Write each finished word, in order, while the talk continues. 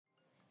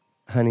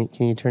Honey,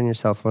 can you turn your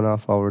cell phone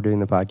off while we're doing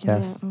the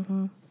podcast?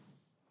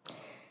 Yeah,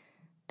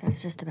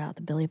 That's just about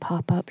the Billy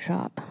pop-up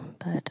shop.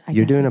 But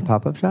You're doing a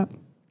pop-up shop?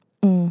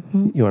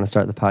 Mm-hmm. You want to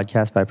start the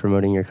podcast by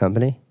promoting your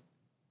company?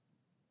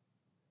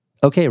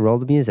 Okay, roll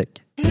the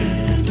music.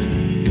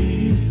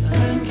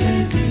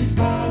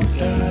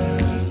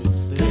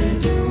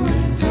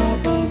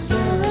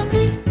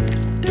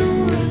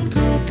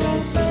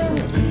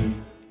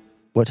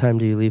 What time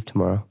do you leave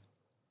tomorrow?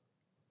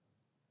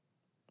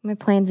 My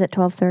plane's at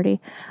 12:30.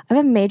 I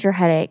have a major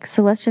headache,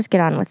 so let's just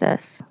get on with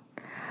this.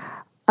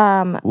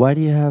 Why do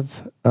you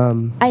have?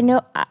 I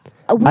know. I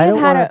don't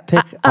want to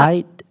pick.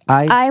 I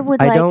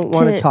don't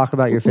want to talk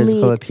about your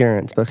physical lead.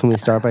 appearance, but can we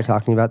start by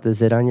talking about the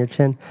zit on your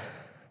chin?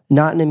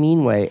 Not in a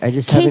mean way. I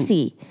just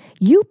Casey,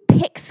 you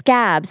pick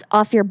scabs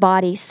off your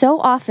body so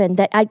often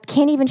that I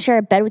can't even share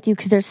a bed with you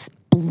because there's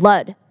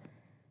blood.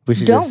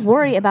 Don't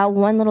worry about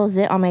one little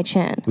zit on my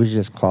chin. We should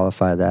just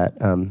qualify that.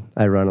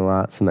 I run a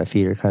lot, so my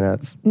feet are kind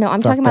of. No,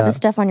 I'm talking about the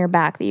stuff on your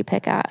back that you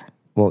pick at.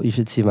 Well, you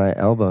should see my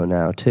elbow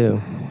now too,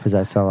 because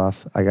I fell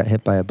off. I got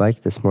hit by a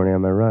bike this morning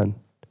on my run.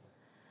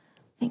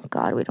 Thank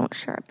God we don't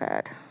share a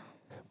bed.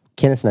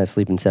 Candace and I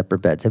sleep in separate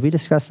beds. Have we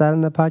discussed that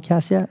in the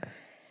podcast yet?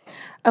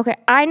 Okay,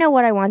 I know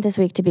what I want this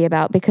week to be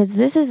about because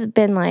this has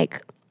been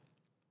like,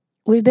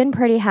 we've been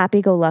pretty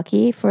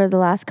happy-go-lucky for the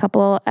last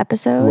couple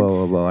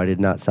episodes. Whoa. I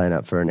did not sign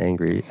up for an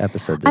angry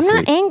episode this week. I'm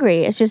not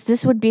angry. It's just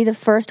this would be the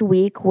first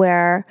week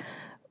where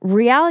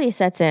reality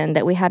sets in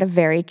that we had a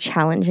very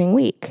challenging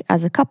week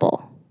as a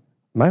couple.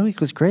 My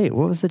week was great.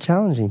 What was the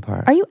challenging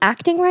part? Are you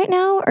acting right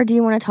now, or do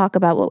you want to talk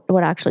about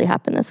what actually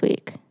happened this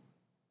week?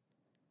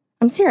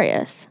 I'm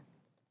serious.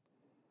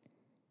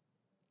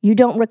 You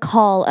don't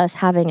recall us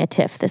having a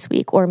tiff this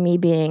week or me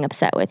being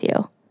upset with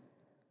you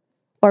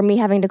or me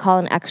having to call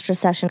an extra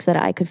session so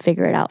that I could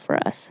figure it out for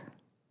us.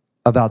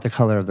 About the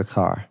color of the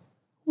car.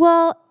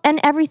 Well, and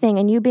everything,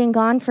 and you being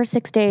gone for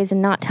 6 days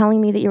and not telling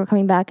me that you were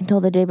coming back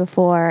until the day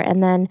before,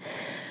 and then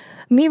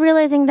me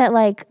realizing that,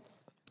 like,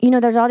 you know,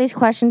 there's all these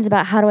questions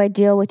about how do I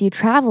deal with you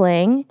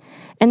traveling,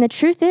 and the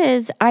truth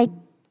is I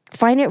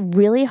find it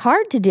really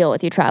hard to deal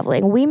with you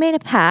traveling. We made a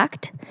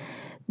pact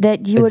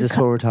that you would... Is this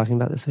what we're talking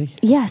about this week?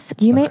 Yes,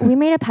 we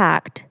made a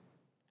pact.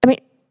 I mean,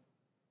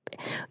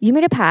 you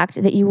made a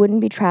pact that you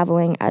wouldn't be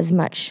traveling as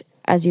much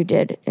as you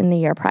did in the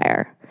year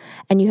prior,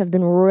 and you have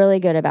been really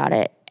good about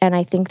it. And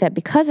I think that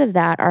because of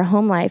that, our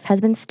home life has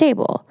been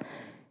stable.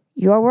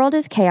 Your world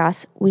is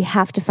chaos. We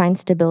have to find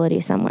stability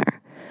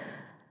somewhere.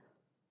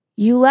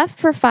 You left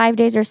for 5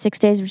 days or 6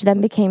 days, which then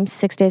became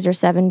 6 days or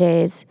 7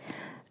 days.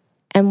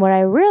 And what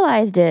I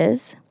realized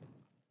is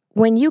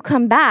when you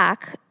come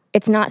back,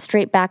 it's not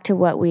straight back to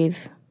what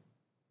we've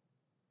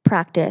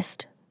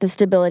practiced, the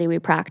stability we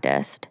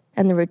practiced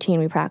and the routine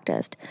we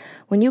practiced.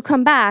 When you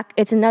come back,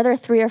 it's another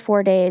 3 or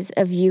 4 days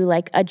of you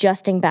like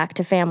adjusting back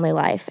to family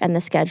life and the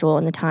schedule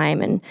and the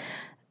time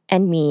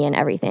and me and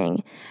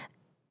everything.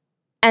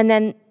 And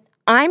then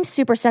I'm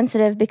super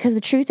sensitive because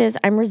the truth is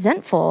I'm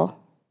resentful.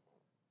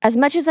 As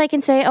much as I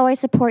can say, oh, I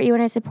support you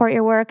and I support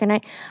your work,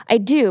 and I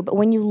do, but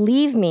when you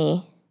leave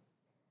me,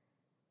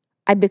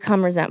 I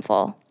become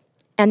resentful.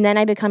 And then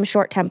I become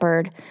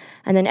short-tempered,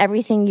 and then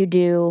everything you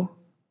do,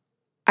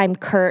 I'm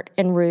curt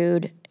and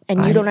rude,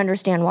 and you don't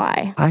understand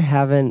why. I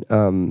haven't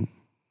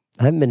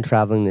been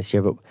traveling this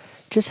year, but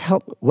just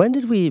help. When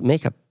did we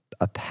make a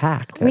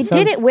pact? We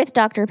did it with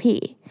Dr.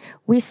 P.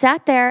 We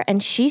sat there,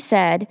 and she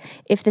said,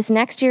 if this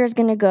next year is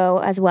going to go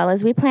as well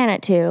as we plan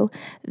it to,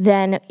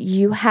 then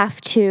you have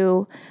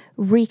to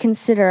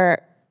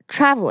reconsider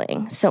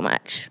traveling so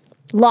much.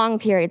 Long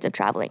periods of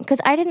traveling, because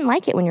I didn't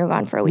like it when you were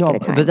gone for a week at a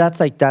time. But that's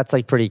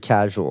like pretty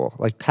casual.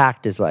 Like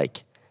pact is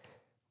like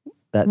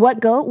that.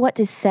 What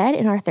is said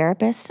in our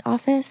therapist's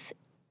office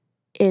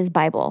is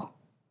Bible.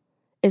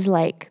 Is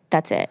like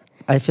that's it.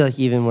 I feel like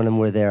even when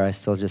we're there, I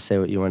still just say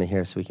what you want to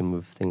hear so we can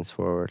move things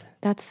forward.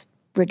 That's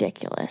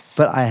ridiculous.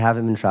 But I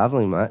haven't been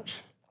traveling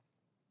much.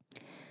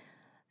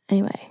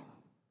 Anyway,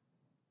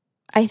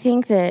 I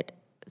think that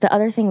the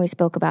other thing we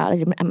spoke about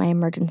at my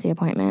emergency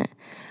appointment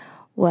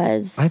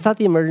was... I thought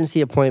the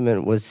emergency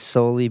appointment was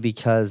solely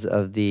because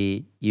of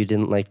you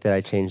didn't like that I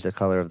changed the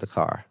color of the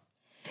car.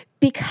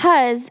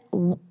 Because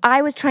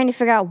I was trying to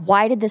figure out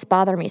why did this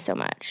bother me so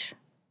much?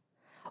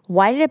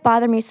 Why did it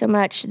bother me so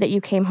much that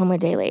you came home a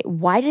day late?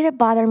 Why did it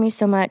bother me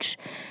so much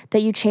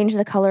that you changed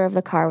the color of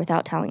the car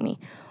without telling me?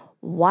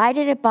 Why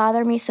did it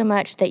bother me so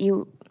much that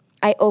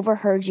I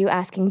overheard you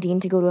asking Dean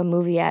to go to a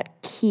movie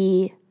at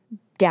key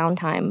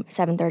downtime,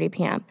 7:30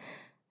 p.m.?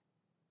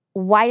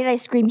 Why did I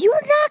scream, "You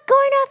are not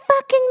going to a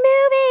fucking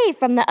movie,"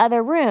 from the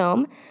other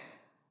room?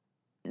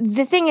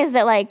 The thing is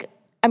that, like,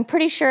 I'm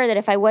pretty sure that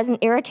if I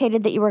wasn't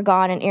irritated that you were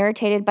gone and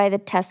irritated by the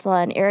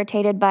Tesla and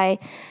irritated by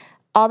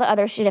all the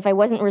other shit, if I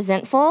wasn't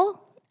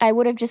resentful, I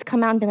would have just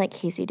come out and been like,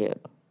 Casey, dude,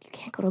 you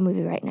can't go to a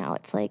movie right now.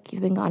 It's like,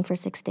 you've been gone for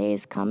 6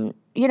 days. Come,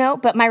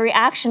 But my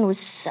reaction was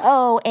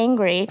so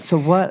angry. So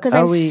what? Because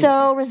I'm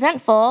so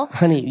resentful.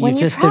 Honey, when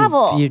you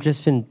travel. You've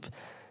just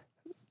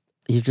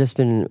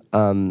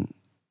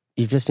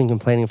been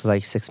complaining for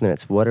like 6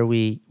 minutes. What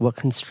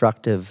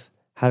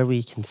How do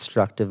we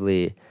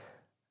constructively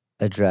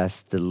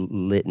address the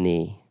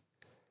litany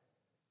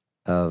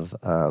of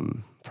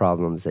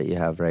problems that you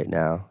have right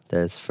now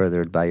that is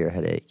furthered by your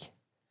headache?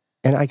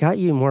 And I got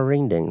you more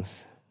ring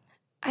dings.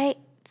 I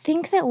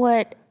think that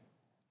what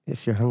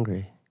if you're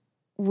hungry,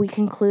 we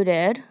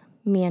concluded,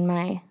 me and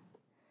my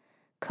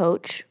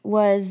coach,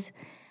 was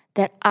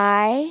that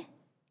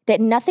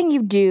nothing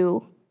you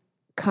do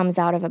comes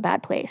out of a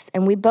bad place.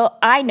 And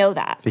I know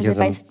that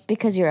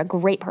because you're a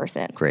great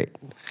person. Great.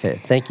 Okay.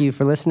 Thank you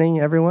for listening,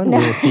 everyone. We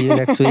will see you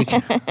next week.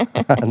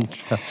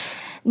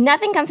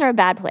 Nothing comes from a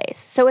bad place.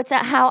 So it's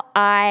at how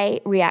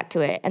I react to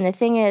it. And the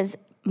thing is,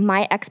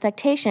 my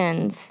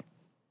expectations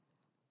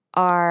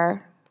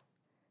are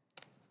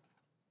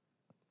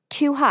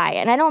too high.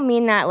 And I don't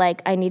mean that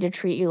like I need to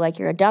treat you like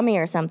you're a dummy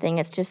or something.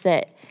 It's just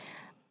that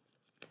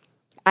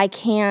I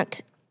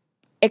can't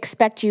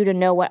expect you to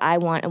know what I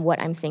want and what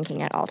I'm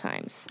thinking at all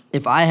times.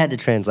 If I had to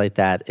translate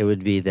that, it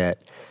would be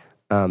that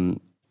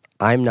I'm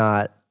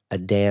not a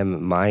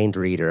damn mind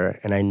reader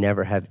and I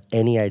never have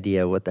any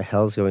idea what the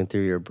hell's going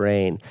through your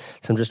brain.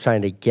 So I'm just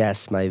trying to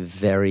guess my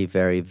very,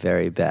 very,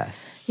 very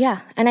best.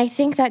 Yeah, and I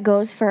think that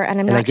goes for, and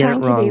I'm and not I get trying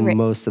it to wrong be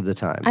most of the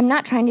time. I'm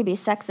not trying to be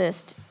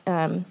sexist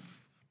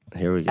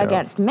Here we go.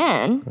 against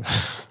men,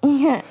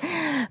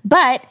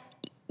 but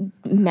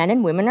men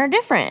and women are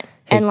different.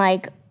 Hey, and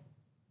like,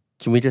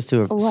 can we just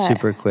do a what?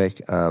 super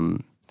quick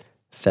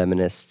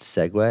feminist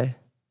segue?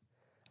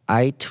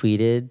 I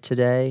tweeted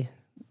today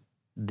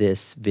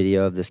this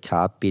video of this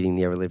cop beating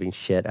the ever-living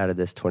shit out of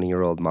this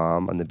 20-year-old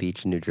mom on the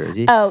beach in New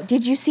Jersey. Oh,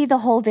 did you see the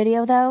whole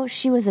video, though?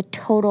 She was a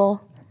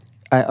total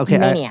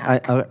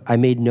maniac. I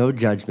made no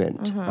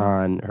judgment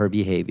on her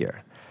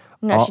behavior.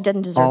 No, she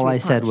doesn't deserve to be All I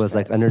said punished, was,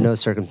 like, under no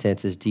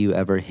circumstances do you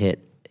ever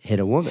hit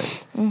a woman.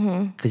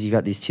 Because you've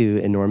got these two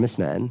enormous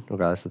men,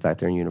 regardless of the fact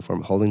they're in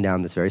uniform, holding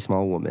down this very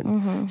small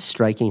woman,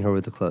 striking her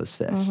with a closed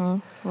fist.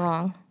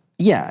 Wrong.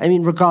 Yeah, I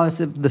mean, regardless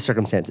of the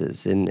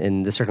circumstances,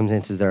 in the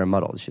circumstances that are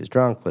muddled. She was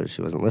drunk, but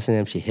she wasn't listening to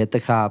him. She hit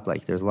the cop.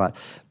 Like, there's a lot.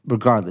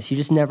 Regardless,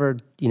 you never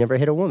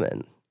hit a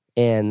woman.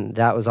 And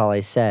that was all I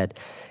said.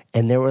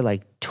 And there were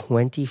like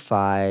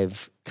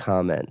 25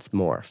 comments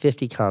more,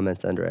 50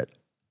 comments under it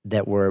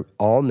that were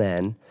all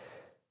men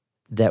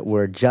that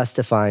were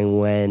justifying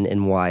when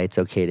and why it's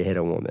okay to hit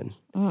a woman.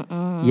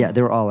 Yeah,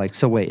 they were all like,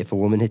 so wait, if a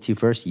woman hits you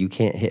first, you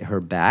can't hit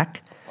her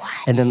back? What?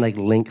 And then like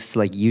links to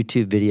like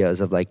YouTube videos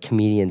of like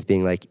comedians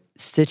being like,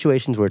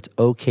 situations where it's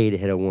okay to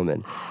hit a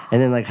woman.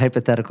 And then like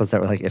hypotheticals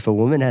that were like, if a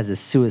woman has a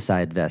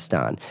suicide vest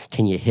on,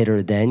 can you hit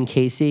her then,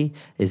 Casey?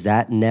 Is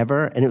that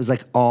never? And it was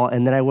like all,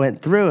 and then I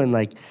went through and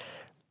like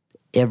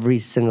every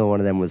single one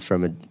of them was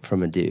from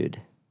a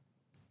dude.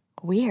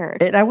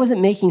 Weird. And I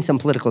wasn't making some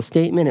political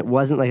statement. It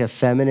wasn't like a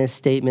feminist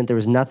statement. There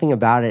was nothing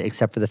about it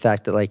except for the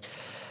fact that like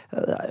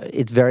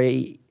it's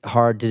very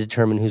hard to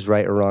determine who's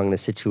right or wrong in a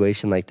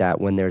situation like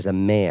that when there's a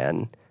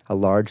man, a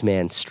large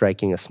man,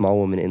 striking a small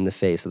woman in the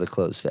face with a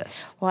closed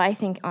fist. Well, I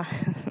think, I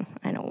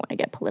don't want to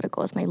get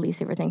political. It's my least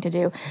favorite thing to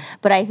do.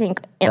 But I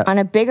think on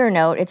a bigger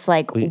note, it's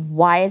like,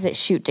 why is it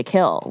shoot to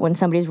kill when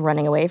somebody's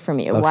running away from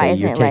you? Okay, why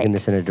isn't you're it taking like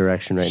this in a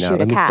direction right now.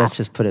 shoot a calf? Let's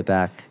just put it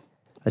back.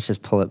 Let's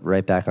just pull it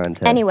right back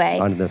onto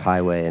the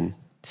highway and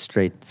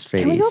straight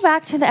Can we east. go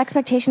back to the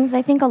expectations?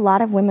 I think a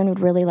lot of women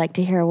would really like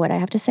to hear what I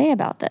have to say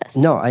about this.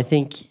 No, I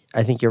think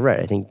you're right.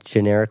 I think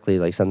generically,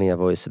 like something I've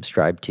always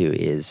subscribed to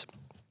is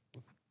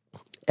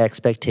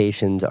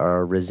expectations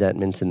are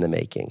resentments in the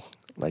making.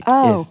 Like,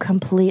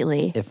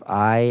 completely. If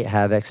I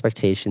have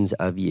expectations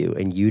of you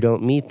and you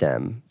don't meet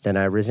them, then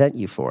I resent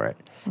you for it.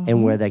 Mm-hmm.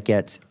 And where that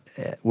gets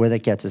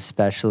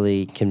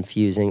especially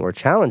confusing or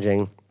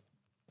challenging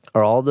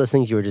are all those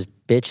things you were just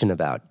bitching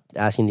about.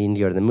 Asking Dean to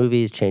go to the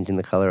movies, changing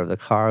the color of the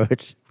car,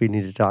 which we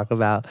need to talk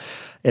about,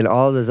 and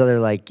all those other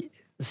like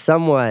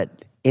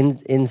somewhat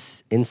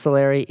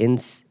insular.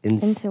 Is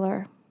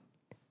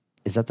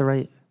that the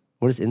right?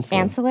 What is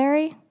insular?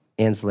 Ancillary?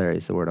 Ancillary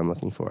is the word I'm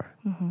looking for.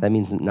 Mm-hmm. That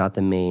means not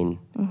the main.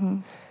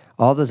 Mm-hmm.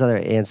 All those other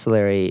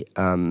ancillary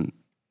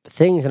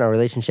things in our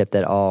relationship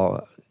that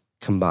all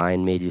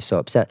combined made you so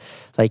upset.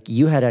 Like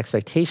you had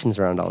expectations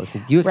around all this.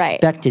 You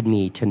expected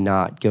me to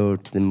not go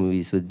to the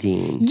movies with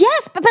Dean.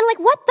 Yes, but like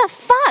what the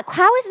fuck?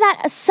 How is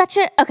that such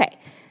a... Okay,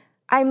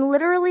 I'm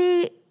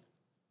literally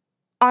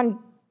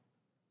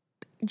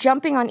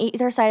jumping on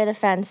either side of the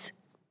fence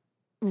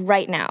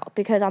right now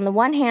because on the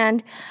one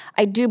hand,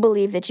 I do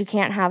believe that you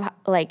can't have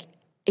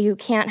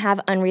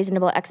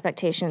unreasonable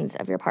expectations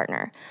of your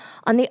partner.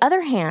 On the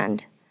other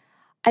hand,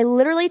 I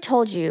literally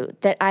told you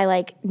that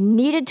I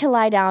needed to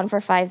lie down for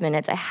 5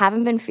 minutes. I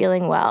haven't been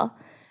feeling well.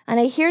 And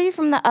I hear you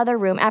from the other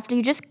room after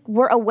you just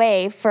were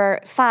away for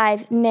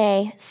 5,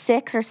 nay,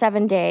 6 or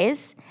 7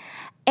 days.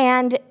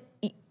 And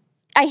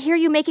I hear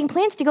you making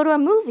plans to go to a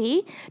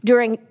movie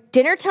during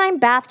dinner time,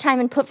 bath time,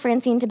 and put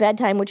Francine to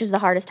bedtime, which is the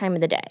hardest time of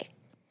the day.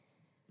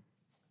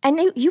 And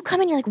you come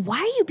in, you're like, why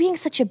are you being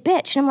such a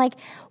bitch? And I'm like,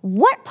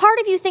 what part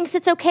of you thinks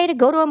it's okay to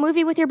go to a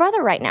movie with your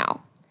brother right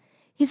now?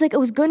 He's like, I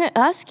was going to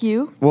ask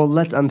you. Well,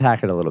 let's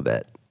unpack it a little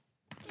bit.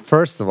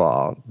 First of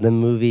all, the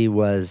movie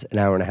was an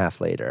hour and a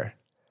half later.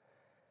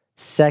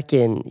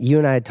 Second, you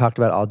and I had talked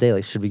about all day,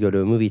 like, should we go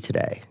to a movie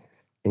today?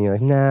 And you're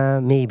like, nah,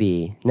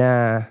 maybe,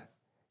 nah,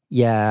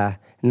 yeah.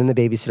 And then the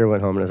babysitter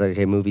went home and I was like,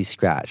 okay, movie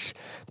scratched.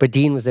 But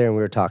Dean was there and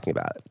we were talking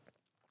about it.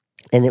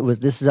 And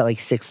this was at like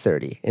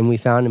 6:30. And we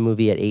found a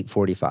movie at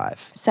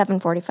 8:45.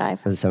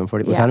 7:45. Was it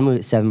 7:40? We Yeah. found a movie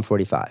at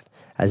 7:45,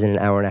 as in an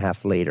hour and a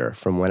half later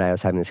from when I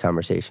was having this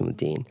conversation with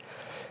Dean.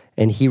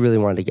 And he really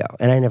wanted to go.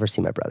 And I never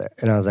see my brother.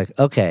 And I was like,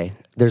 okay,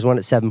 there's one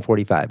at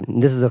 7:45.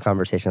 And this is a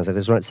conversation. I was like,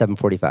 there's one at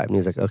 7:45. And he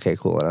was like, okay,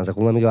 cool. And I was like,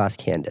 well, let me go ask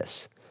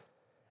Candace.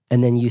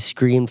 And then you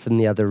screamed from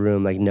the other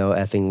room, like, no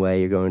effing way,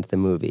 you're going to the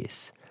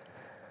movies.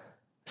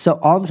 So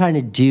all I'm trying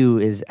to do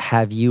is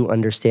have you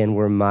understand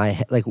where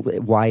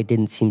why it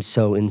didn't seem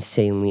so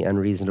insanely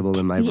unreasonable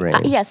in my brain.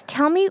 Yes.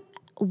 Tell me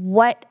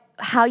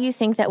how you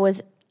think that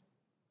was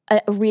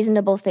a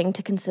reasonable thing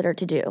to consider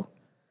to do.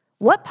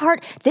 What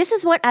part, this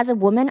is what, as a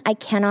woman, I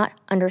cannot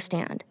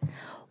understand.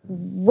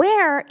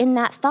 Where in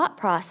that thought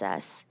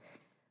process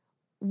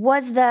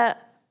was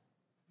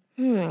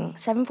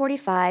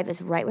 7:45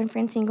 is right when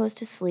Francine goes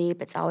to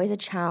sleep. It's always a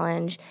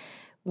challenge.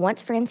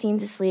 Once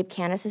Francine's asleep,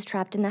 Candace is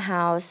trapped in the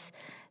house.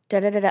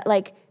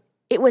 Like,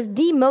 it was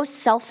the most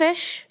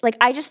selfish. Like,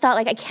 I just thought,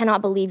 like, I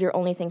cannot believe you're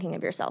only thinking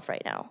of yourself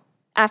right now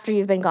after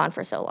you've been gone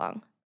for so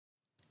long.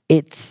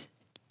 It's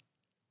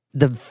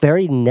the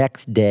very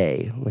next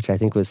day, which I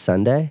think was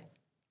Sunday,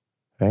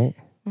 right?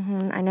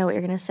 Mm-hmm. I know what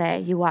you're going to say.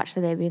 You watch the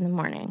baby in the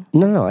morning.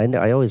 No,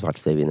 I always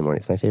watch the baby in the morning.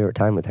 It's my favorite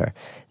time with her.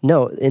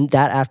 No, in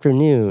that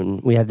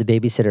afternoon, we had the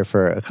babysitter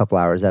for a couple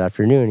hours that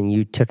afternoon, and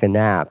you took a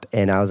nap,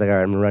 and I was like, all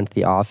right, I'm going to run to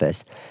the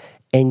office.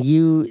 And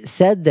you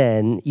said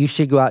then you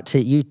should go out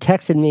you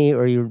texted me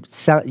or you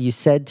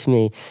said to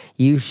me,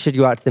 you should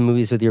go out to the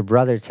movies with your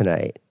brother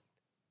tonight.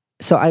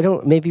 So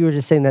maybe you were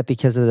just saying that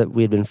because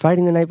we had been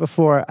fighting the night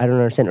before. I don't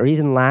understand. Or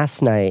even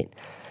last night,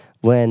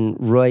 when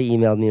Roy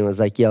emailed me and was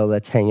like, yo,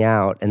 let's hang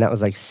out. And that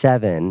was like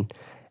 7.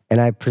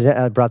 And I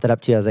brought that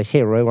up to you. I was like,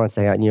 hey, Roy wants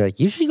to hang out. And you're like,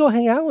 you should go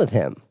hang out with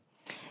him.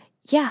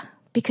 Yeah,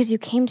 because you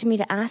came to me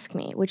to ask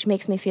me, which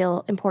makes me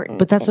feel important.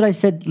 But that's what I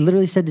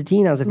literally said to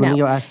Dean. I was like, let me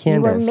go ask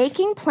Candace. You were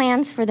making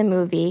plans for the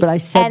movie. But I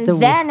said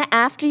then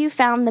after you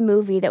found the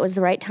movie that was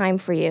the right time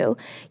for you,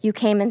 you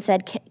came and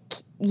said,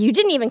 you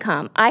didn't even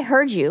come. I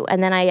heard you,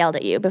 and then I yelled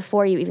at you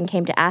before you even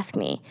came to ask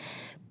me.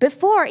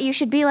 Before, you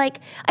should be like,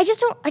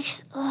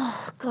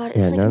 oh, God. It's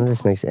yeah, like, none of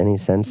this makes any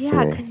sense to me.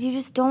 Yeah, because you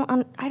just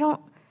don't,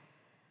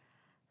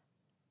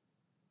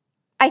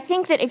 I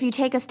think that if you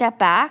take a step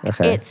back,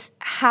 it's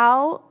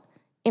how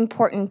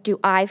important do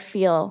I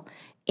feel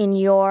in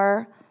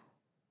your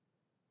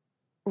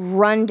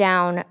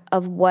rundown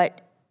of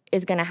what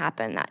is going to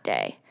happen that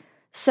day.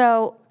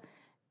 So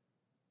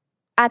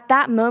at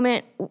that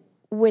moment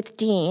with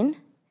Dean's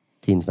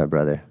my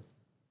brother.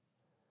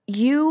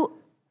 You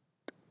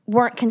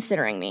weren't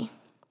considering me.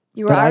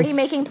 You were already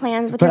making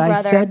plans with your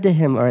brother. But I said to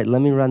him, all right,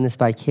 let me run this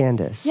by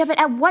Candace. Yeah, but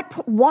at what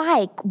point?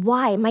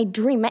 Why? My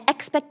dream, my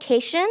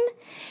expectation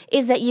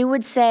is that you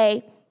would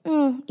say,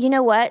 you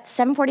know what?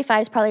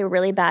 7:45 is probably a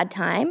really bad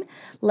time.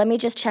 Let me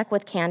just check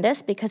with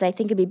Candace because I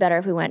think it'd be better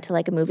if we went to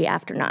like a movie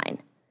after 9.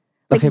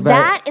 Like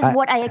that is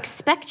what I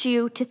expect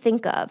you to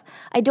think of.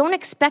 I don't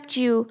expect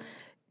you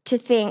to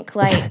think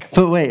like...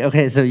 But wait,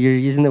 okay, so you're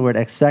using the word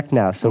expect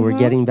now. So we're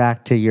getting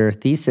back to your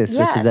thesis,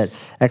 which is that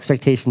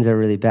expectations are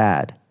really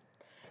bad.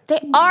 They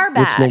are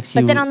bad.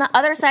 But then on the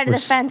other side of the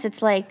fence,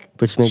 it's like,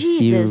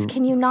 Jesus,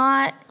 can you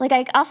not... Like,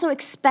 I also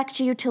expect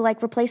you to,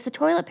 like, replace the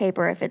toilet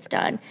paper if it's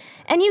done.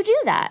 And you do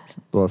that.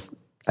 Well,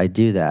 I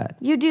do that.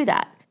 You do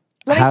that.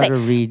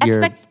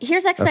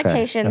 Here's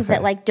expectations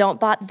that, like,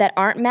 that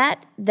aren't met,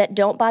 that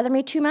don't bother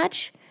me too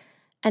much,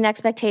 and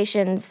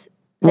expectations...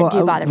 that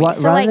do bother me.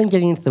 So rather than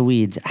getting into the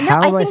weeds,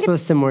 how am I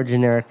supposed to more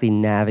generically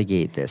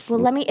navigate this?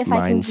 Well, if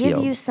I can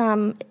give you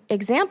some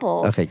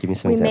examples, okay, give me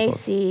some examples. We may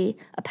see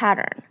a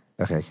pattern.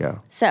 Okay, go.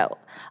 So,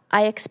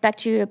 I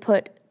expect you to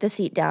put the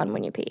seat down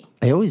when you pee.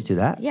 I always do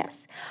that.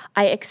 Yes.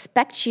 I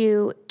expect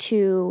you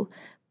to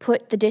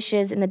put the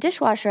dishes in the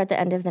dishwasher at the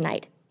end of the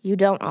night. You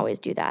don't always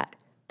do that.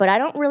 But I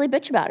don't really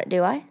bitch about it,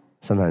 do I?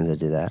 Sometimes I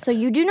do that. So,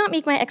 you do not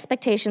meet my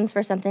expectations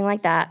for something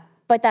like that,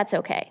 but that's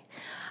okay.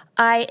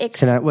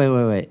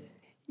 Wait.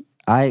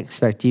 I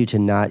expect you to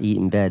not eat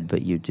in bed,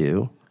 but you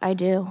do. I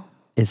do.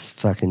 It's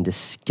fucking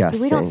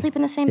disgusting. We don't sleep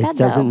in the same bed, It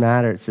doesn't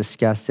matter. It's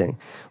disgusting.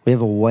 We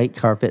have a white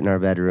carpet in our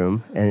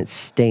bedroom, and it's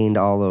stained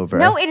all over.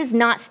 No, it is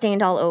not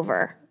stained all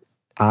over.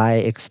 I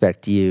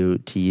expect you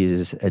to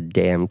use a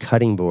damn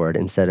cutting board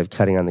instead of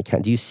cutting on the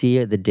counter. Do you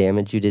see the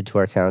damage you did to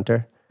our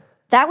counter?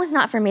 That was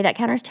not for me. That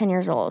counter's 10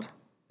 years old.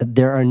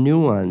 There are new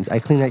ones. I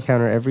clean that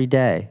counter every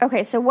day.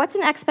 Okay, so what's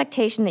an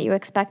expectation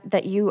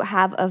that you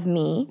have of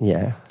me?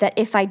 Yeah. That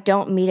if I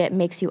don't meet it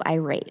makes you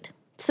irate.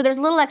 So there's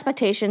little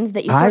expectations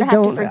that you sort of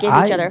have to forgive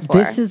each other for.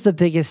 This is the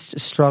biggest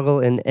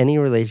struggle in any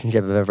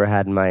relationship I've ever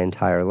had in my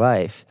entire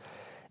life,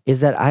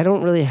 is that I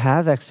don't really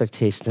have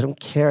expectations. I don't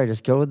care. I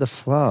just go with the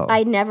flow.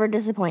 I never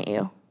disappoint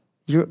you.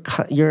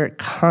 You're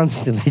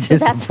constantly disappointing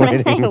That's what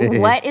I'm saying. me.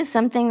 What is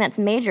something that's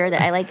major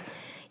that I like?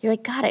 you're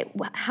like, God,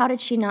 how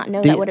did she not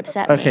know that would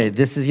upset me? Okay,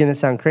 this is gonna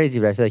sound crazy,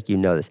 but I feel like you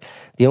know this.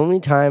 The only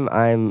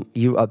time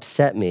you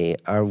upset me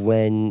are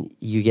when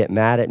you get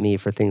mad at me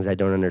for things I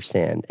don't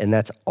understand, and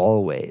that's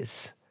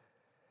always.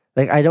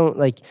 Like I don't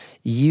like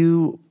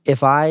you.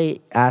 If I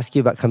ask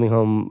you about coming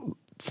home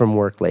from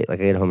work late, like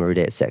I get home every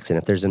day at 6, and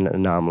if there's an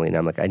anomaly and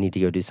I'm like, I need to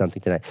go do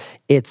something tonight,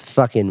 it's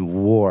fucking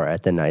war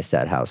at the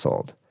Neistat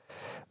household.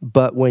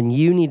 But when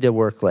you need to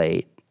work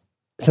late,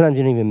 sometimes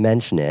you don't even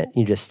mention it.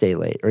 You just stay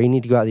late. Or you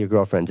need to go out with your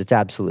girlfriends. It's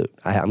absolute.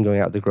 I'm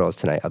going out with the girls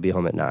tonight. I'll be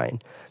home at 9.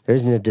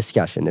 There's no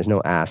discussion. There's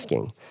no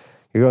asking.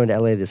 You're going to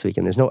LA this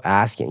weekend. There's no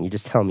asking. You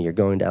just tell me you're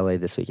going to LA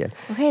this weekend.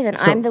 Okay, then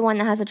I'm the one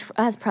that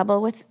has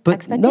trouble with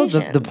expectations.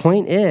 No, the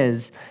point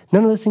is,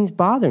 none of those things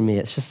bother me.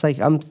 It's just like,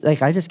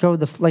 I just go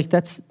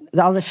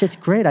all that shit's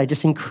great. I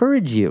just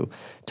encourage you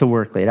to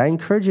work late. I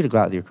encourage you to go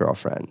out with your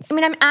girlfriends. I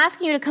mean, I'm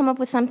asking you to come up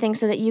with something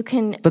so that you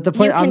can. But the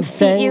point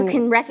you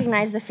can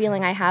recognize the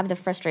feeling I have, the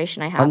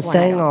frustration I have. I'm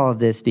saying all of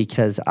this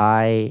because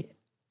I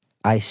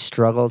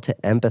struggle to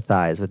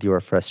empathize with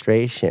your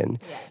frustration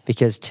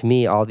because to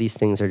me, all these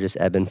things are just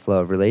ebb and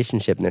flow of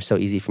relationship, and they're so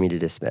easy for me to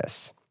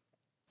dismiss.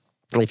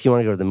 If you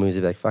want to go to the movies,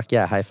 be like, fuck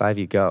yeah, high five,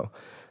 you go.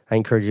 I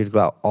encourage you to go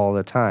out all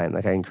the time.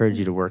 Like, I encourage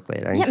you to work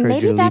late. I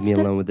encourage you to leave me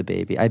alone with the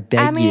baby. I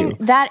beg you.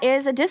 That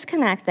is a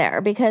disconnect there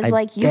because,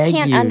 you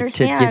can't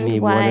understand to give me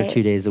why. 1 or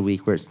 2 days a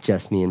week where it's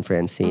just me and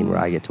Francine, where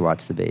I get to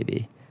watch the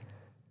baby.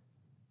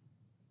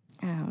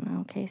 I don't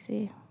know,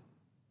 Casey.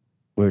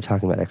 We were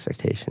talking about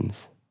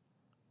expectations.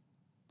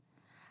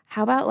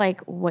 How about,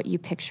 what you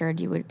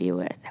pictured you would be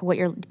with? What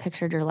you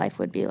pictured your life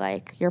would be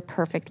like? Your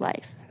perfect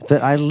life.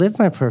 But I live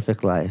my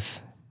perfect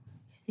life.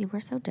 See, we're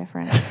so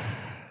different.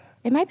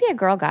 It might be a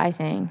girl-guy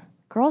thing.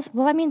 Girls,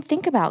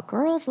 think about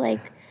girls,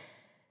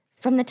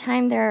 from the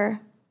time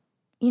they're,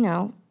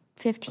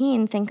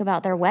 15, think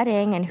about their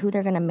wedding and who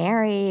they're going to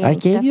marry. I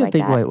gave you a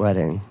big white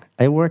wedding.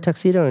 I wore a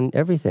tuxedo and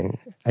everything.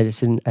 I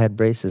just didn't. I had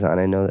braces on.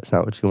 I know that's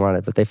not what you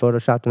wanted, but they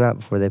photoshopped them out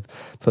before they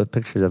put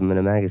pictures of them in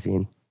a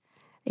magazine.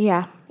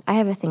 Yeah, I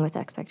have a thing with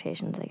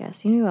expectations, I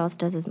guess. You know who else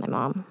does is my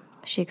mom.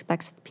 She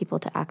expects people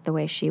to act the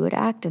way she would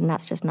act, and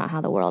that's just not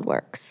how the world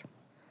works.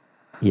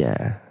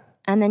 Yeah.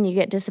 And then you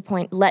get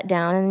disappointed, let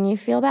down, and then you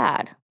feel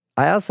bad.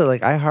 I also,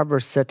 I harbor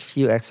such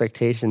few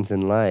expectations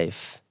in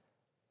life.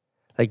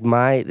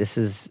 This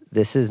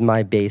is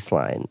my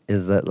baseline,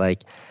 is that,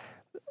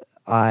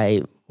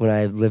 when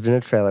I lived in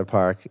a trailer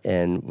park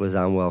and was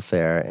on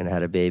welfare and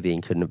had a baby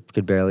and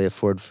could barely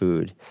afford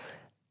food,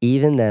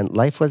 even then,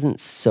 life wasn't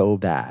so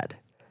bad.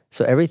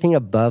 So everything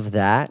above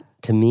that,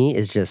 to me,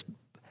 is just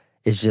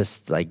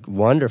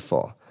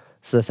wonderful.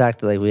 So the fact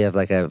that we have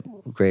a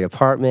great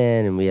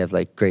apartment and we have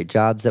great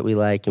jobs that we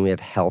like and we have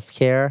health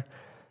care,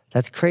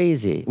 that's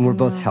crazy. And we're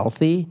both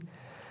healthy.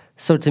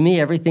 So to me,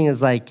 everything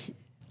is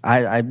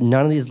I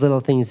none of these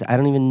little things, I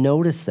don't even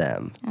notice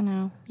them. I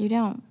know. You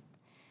don't.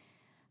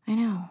 I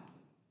know.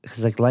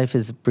 Because life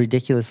is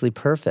ridiculously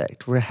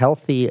perfect. We're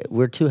healthy.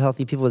 We're two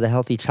healthy people with a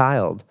healthy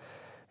child.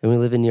 And we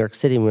live in New York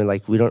City and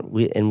we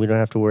don't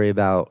have to worry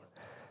about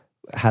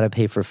how to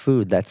pay for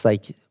food. That's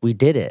we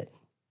did it.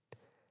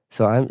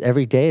 So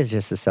every day is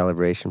just a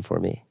celebration for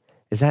me.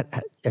 I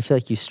feel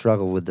like you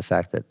struggle with the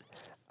fact that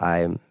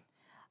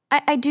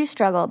I do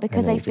struggle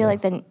because I feel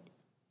like then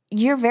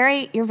you're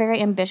very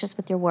ambitious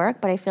with your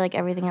work, but I feel like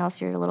everything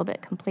else you're a little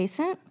bit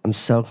complacent. I'm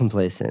so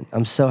complacent.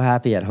 I'm so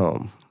happy at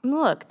home.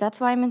 Look, that's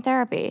why I'm in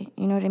therapy.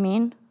 You know what I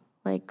mean?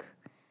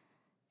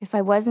 If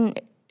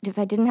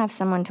I didn't have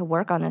someone to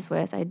work on this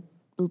with,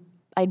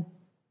 I'd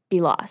be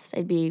lost.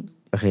 I'd be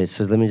okay.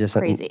 So let me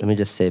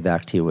just say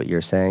back to you what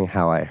you're saying.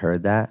 How I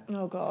heard that.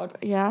 Oh God.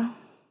 Yeah.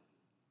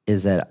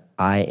 Is that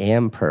I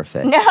am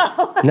perfect?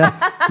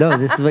 No.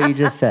 This is what you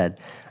just said.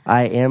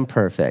 I am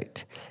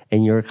perfect,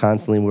 and you're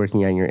constantly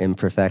working on your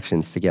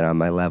imperfections to get on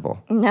my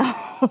level. No,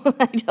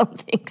 I don't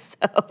think so.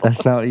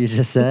 That's not what you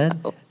just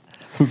said. No.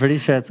 I'm pretty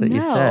sure that's what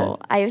you said. No,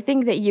 I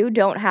think that you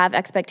don't have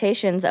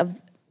expectations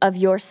of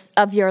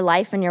your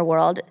life and your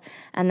world,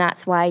 and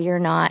that's why you're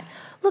not.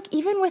 Look,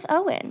 even with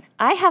Owen,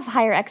 I have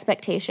higher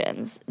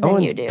expectations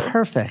than you do. Owen's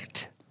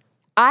perfect.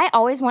 I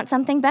always want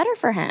something better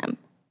for him.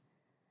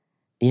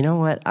 You know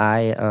what?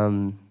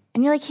 And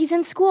you're like, he's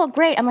in school,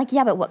 great. I'm like,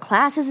 yeah, but what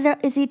classes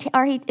is he?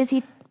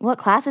 What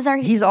classes are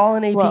he? He's all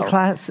in AP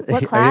class.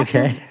 What classes? Are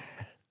you okay?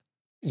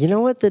 You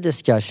know what the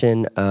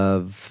discussion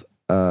of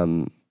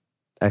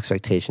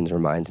expectations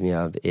reminds me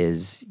of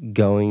is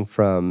going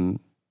from.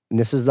 And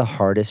this is the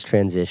hardest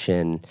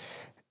transition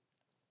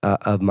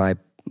of my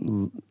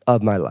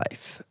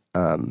life,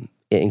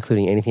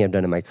 including anything I've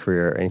done in my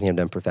career, anything I've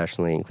done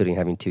professionally, including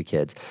having 2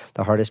 kids.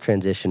 The hardest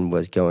transition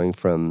was going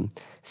from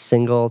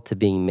single to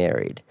being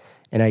married.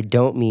 And I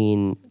don't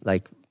mean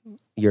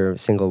you're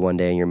single one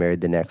day and you're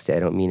married the next day. I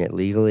don't mean it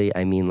legally.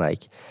 I mean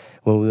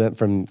when we went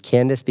from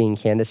Candace being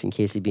Candace and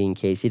Casey being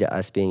Casey to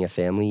us being a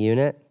family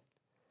unit.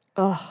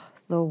 Ugh.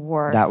 The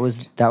worst.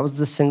 That was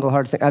the single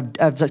hardest thing.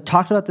 I've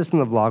talked about this in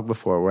the vlog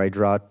before, where I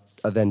draw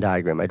a Venn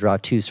diagram. I draw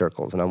 2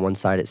 circles, and on one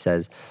side it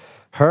says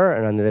her,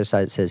 and on the other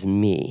side it says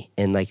me.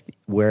 And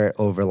where it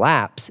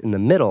overlaps in the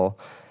middle,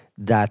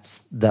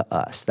 that's the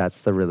us,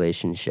 that's the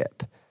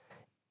relationship.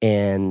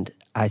 And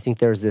I think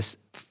there's this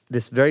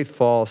very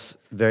false,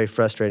 very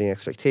frustrating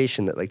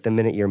expectation that like the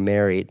minute you're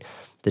married,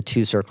 the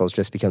two circles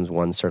just becomes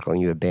one circle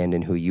and you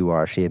abandon who you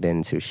are, she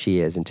abandons who she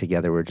is, and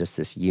together we're just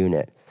this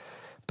unit.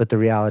 But the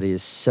reality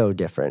is so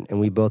different, and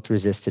we both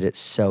resisted it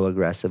so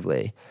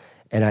aggressively.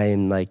 And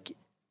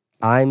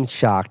I'm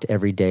shocked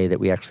every day that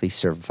we actually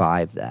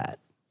survive that.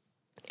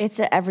 It's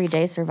an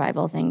everyday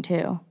survival thing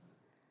too.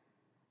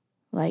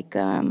 Like,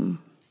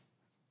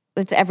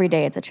 it's every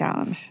day it's a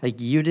challenge.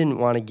 Like you didn't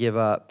want to give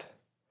up.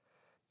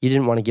 You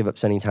didn't want to give up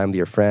spending time with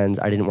your friends.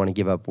 I didn't want to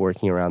give up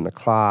working around the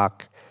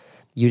clock.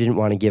 You didn't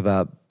want to give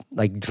up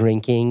like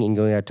drinking and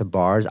going out to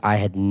bars.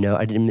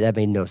 that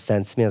made no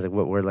sense to me. I was like,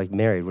 we're like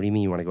married. What do you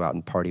mean you want to go out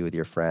and party with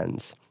your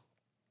friends?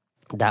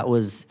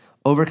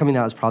 Overcoming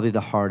that was probably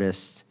the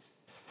hardest.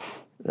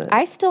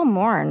 I still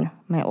mourn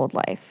my old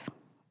life.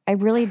 I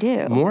really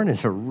do. Mourn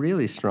is a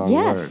really strong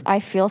word. Yes, I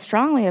feel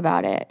strongly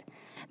about it.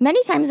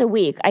 Many times a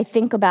week, I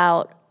think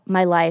about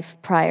my life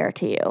prior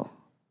to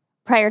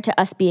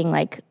us being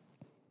like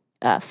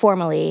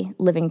formally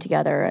living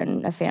together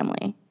and a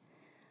family.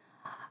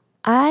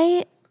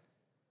 I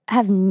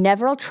have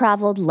never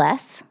traveled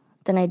less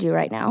than I do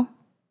right now.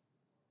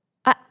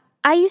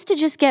 I used to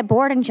just get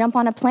bored and jump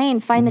on a plane,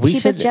 find the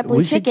cheapest JetBlue ticket.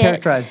 We should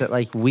characterize that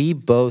like we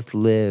both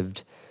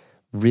lived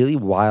really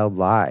wild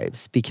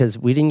lives because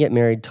we didn't get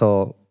married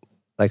till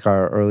like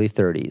our early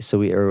 30s. So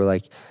we were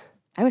like...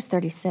 I was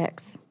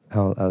 36.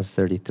 Oh, I was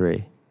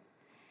 33.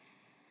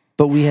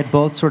 But we had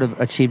both sort of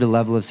achieved a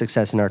level of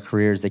success in our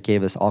careers that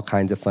gave us all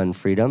kinds of fun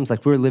freedoms.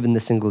 Like we were living the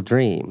single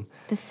dream.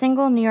 The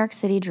single New York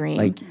City dream.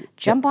 Like,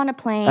 jump on a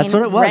plane. That's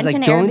what it was. Rent like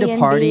an going Airbnb to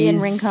parties. in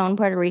Rincon,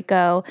 Puerto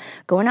Rico.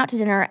 Going out to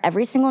dinner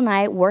every single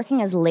night.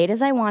 Working as late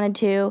as I wanted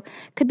to.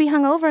 Could be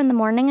hungover in the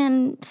morning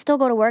and still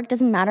go to work.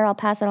 Doesn't matter. I'll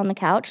pass out on the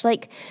couch.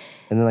 Like...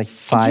 And then like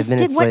 5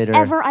 minutes later... did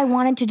whatever I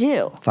wanted to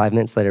do. 5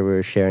 minutes later, we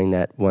were sharing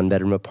that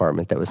one-bedroom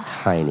apartment that was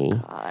tiny.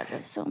 God,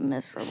 it's so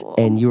miserable.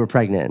 And you were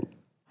pregnant.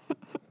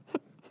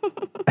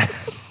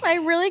 I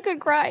really could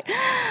cry. Do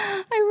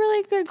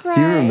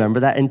you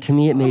remember that? And to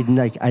me, it made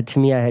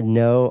I had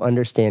no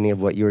understanding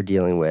of what you were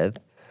dealing with.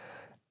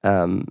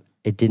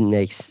 It didn't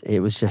make.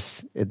 It was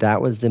just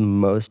that was the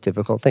most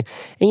difficult thing.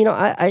 And you know,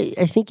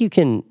 I think you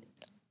can.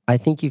 I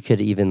think you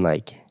could even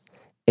like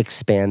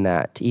expand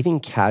that to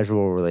even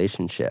casual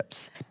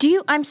relationships.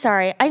 I'm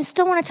sorry. I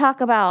still want to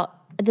talk about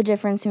the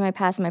difference between my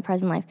past and my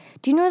present life.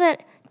 Do you know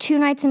that 2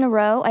 nights in a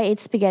row I ate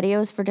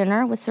SpaghettiOs for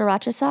dinner with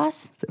sriracha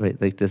sauce?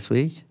 Wait, like this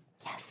week?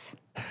 Yes.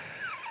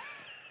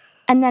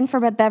 And then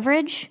for a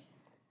beverage,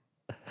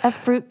 a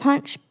fruit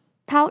punch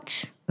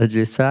pouch. The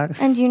juice packs?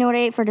 And do you know what I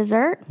ate for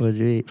dessert? What did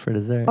you eat for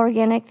dessert?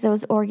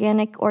 Those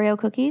organic Oreo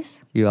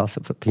cookies. You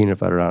also put peanut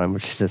butter on them,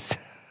 which is just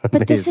amazing.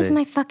 But this is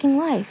my fucking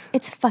life.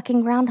 It's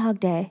fucking Groundhog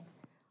Day.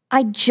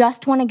 I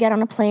just want to get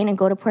on a plane and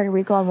go to Puerto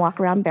Rico and walk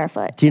around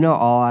barefoot. Do you know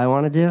all I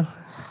want to do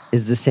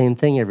is the same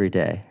thing every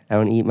day? I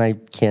want to eat my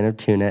can of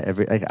tuna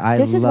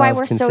This is why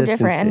we're so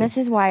different, and this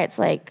is why it's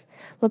like,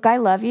 look, I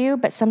love you,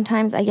 but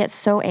sometimes I get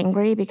so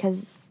angry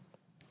because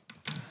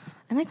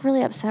I'm like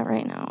really upset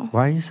right now.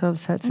 Why are you so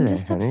upset today, I'm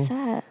just honey?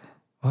 upset.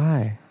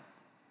 Why?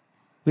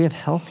 We have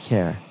health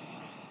care.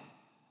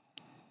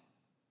 I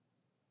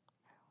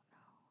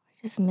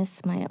just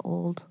miss my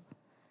old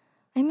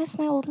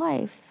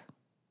life.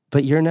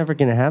 But you're never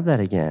going to have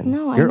that again.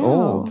 No, you're I know.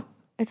 old.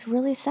 It's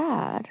really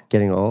sad.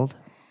 Getting old?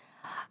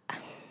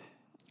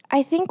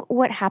 I think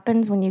what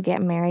happens when you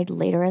get married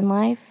later in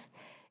life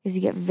is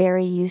you get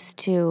very used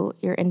to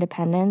your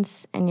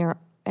independence and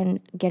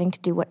getting to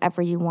do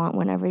whatever you want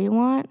whenever you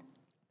want.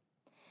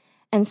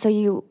 And so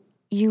you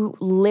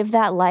live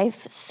that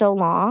life so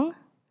long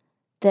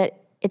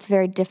that it's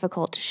very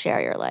difficult to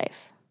share your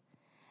life.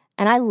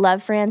 And I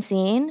love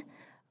Francine,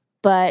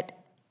 but...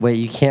 Wait,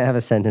 you can't have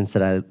a sentence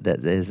that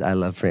is I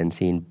love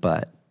Francine,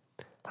 but...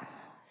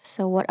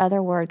 So what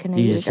other word can I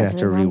use? use? You just have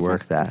to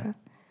rework that.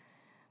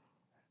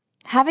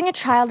 Having a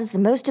child is the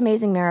most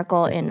amazing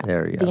miracle in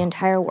the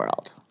entire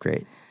world.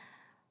 Great.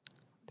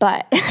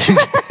 But...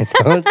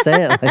 Don't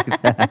say it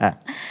like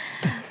that.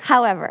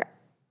 However,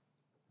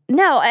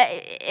 no,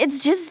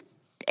 it's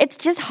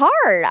just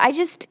hard.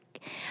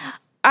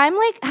 I'm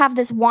like have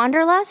this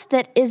wanderlust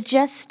that is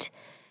just...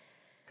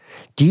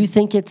 Do you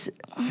think it's...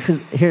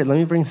 Because here, let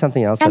me bring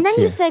something else up And then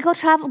to you say,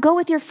 go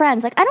with your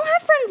friends. Like, I don't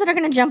have friends that are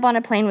going to jump on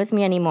a plane with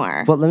me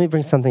anymore. Well, let me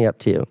bring something up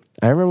to you.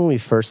 I remember when we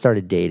first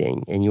started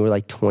dating and you were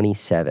like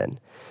 27.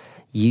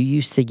 You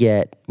used to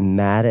get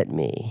mad at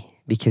me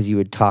because you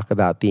would talk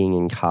about being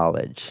in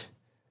college.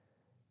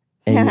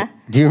 And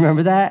do you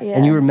remember that? Yeah.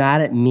 And you were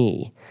mad at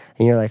me.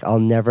 And you're like, I'll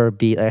never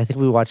be... Like, I think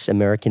we watched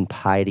American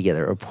Pie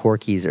together or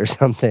Porky's or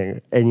something.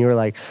 And you were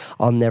like,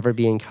 I'll never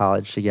be in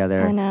college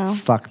together. I know.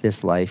 Fuck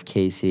this life,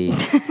 Casey.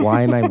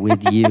 Why am I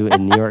with you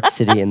in New York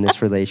City in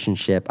this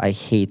relationship? I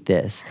hate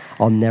this.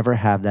 I'll never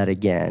have that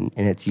again.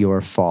 And it's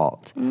your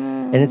fault.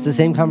 And it's the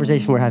same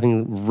conversation we're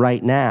having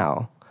right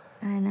now.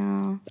 I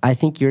know. I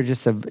think you're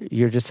just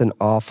an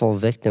awful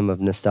victim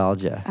of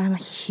nostalgia. I'm a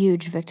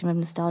huge victim of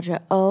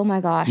nostalgia. Oh my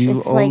gosh. You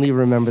it's only like,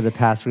 remember the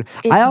past. I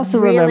it's also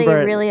really,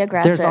 remember really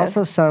aggressive. there's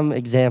also some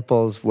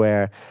examples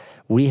where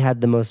we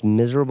had the most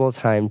miserable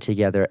time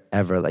together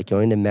ever, like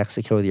going to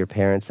Mexico with your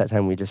parents. That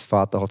time we just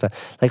fought the whole time.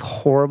 Like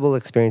horrible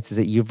experiences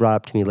that you brought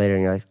up to me later,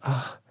 and you're like,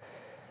 oh,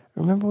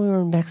 remember we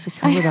were in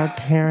Mexico with our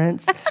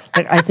parents?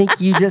 Like I think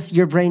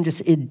your brain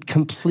just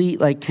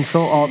complete like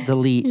Control Alt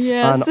deletes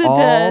on all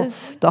does.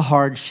 the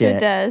hard shit.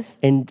 It does.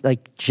 And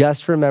like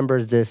just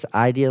remembers this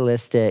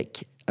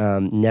idealistic,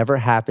 never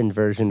happened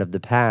version of the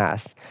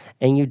past,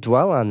 and you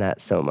dwell on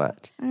that so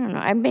much. I don't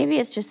know. Maybe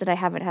it's just that I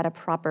haven't had a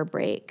proper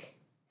break.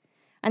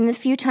 And the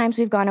few times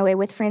we've gone away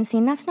with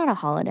Francine, that's not a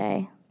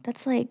holiday.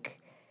 That's like,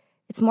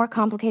 it's more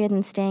complicated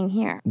than staying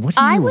here. What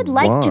do you I would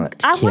like want,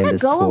 to. I want to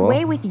Candace go Poole?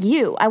 away with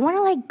you. I want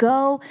to like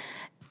go.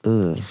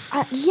 Ugh.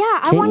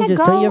 I want to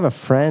go. Don't you have a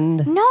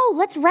friend? No,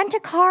 let's rent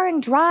a car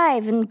and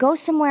drive and go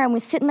somewhere and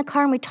we sit in the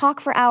car and we talk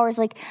for hours.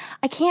 Like,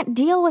 I can't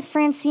deal with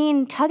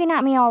Francine tugging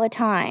at me all the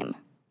time.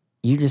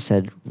 You just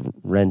said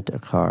rent a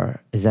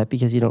car. Is that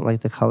because you don't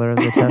like the color of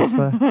the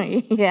Tesla?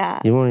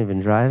 Yeah. You won't even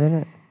drive in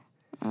it?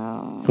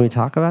 Oh. Can we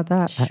talk about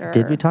that? Sure.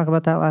 Did we talk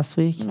about that last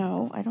week?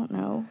 No, I don't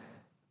know.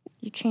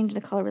 You changed the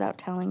color without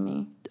telling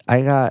me.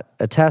 I got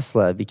a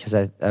Tesla because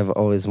I've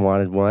always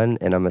wanted one,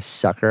 and I'm a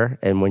sucker.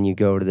 And when you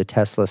go to the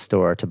Tesla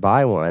store to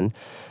buy one,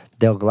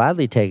 they'll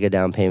gladly take a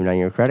down payment on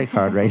your credit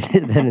card right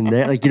then and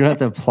there. Like you don't have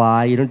to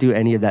apply. You don't do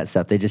any of that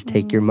stuff. They just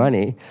take your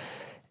money.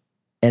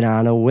 And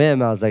on a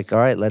whim, I was like, all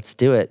right, let's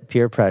do it.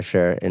 Peer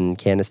pressure. And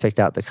Candace picked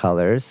out the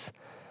colors.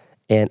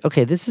 And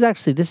okay, this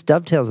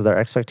dovetails with our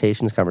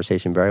expectations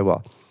conversation very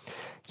well.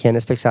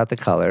 Candace picks out the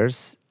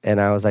colors,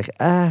 and I was like,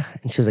 and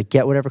she was like,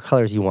 get whatever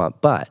colors you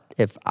want. But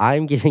if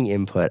I'm giving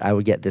input, I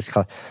would get this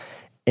color.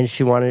 And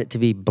she wanted it to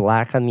be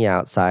black on the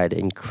outside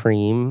and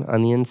cream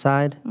on the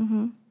inside.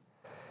 Mm-hmm.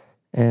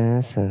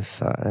 And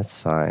that's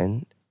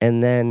fine.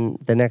 And then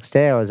the next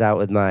day I was out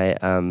with my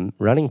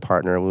running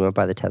partner, and we went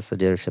by the Tesla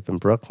dealership in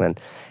Brooklyn,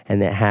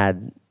 and it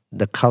had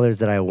the colors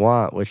that I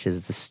want, which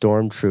is the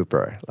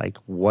Stormtrooper, like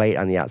white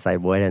on the outside,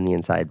 white on the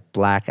inside,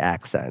 black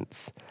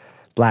accents,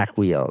 black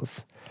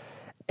wheels.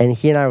 And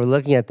he and I were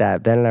looking at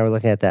that, Ben and I were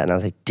looking at that, and I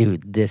was like,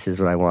 dude, this is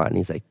what I want. And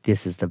he's like,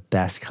 this is the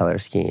best color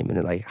scheme.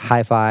 And like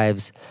high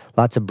fives,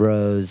 lots of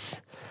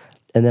bros.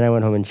 And then I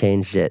went home and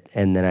changed it,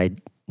 and then I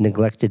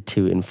neglected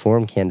to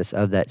inform Candace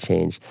of that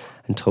change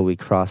until we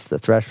crossed the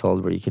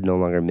threshold where you could no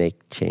longer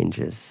make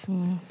changes.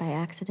 By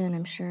accident,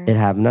 I'm sure. It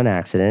happened on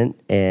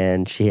accident,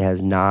 and she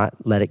has not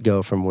let it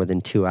go for more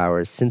than 2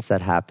 hours since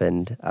that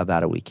happened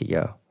about a week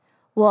ago.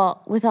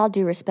 Well, with all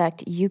due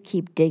respect, you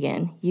keep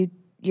digging. You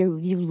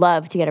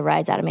love to get a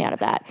rise out of me out of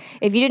that.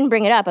 If you didn't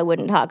bring it up, I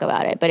wouldn't talk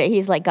about it. But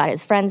he's like got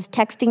his friends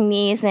texting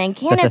me saying,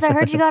 Candace, I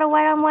heard you got a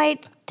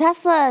white-on-white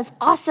Tesla. It's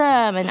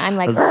awesome. And I'm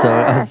like,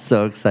 I was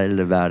so excited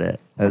about it.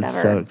 Whatever. I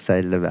was so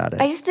excited about it.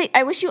 I just think,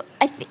 I'm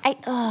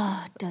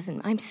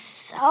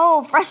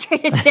so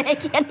frustrated today. I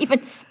can't even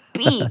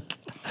speak.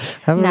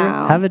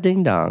 Have a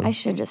ding dong. I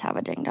should just have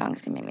a ding dong.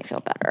 It's going to make me feel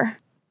better.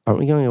 Aren't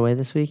we going away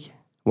this week?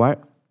 Why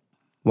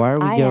are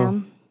we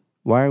going?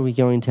 Why are we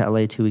going to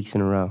LA 2 weeks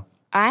in a row?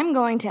 I'm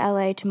going to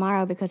LA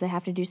tomorrow because I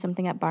have to do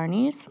something at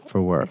Barney's.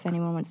 For work. If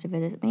anyone wants to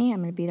visit me, I'm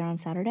going to be there on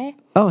Saturday.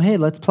 Oh, hey,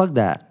 let's plug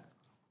that.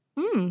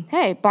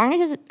 Hey,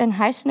 Barney's is in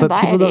Heist and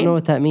But people don't know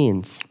what that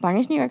means.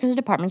 Barney's New York is a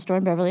department store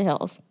in Beverly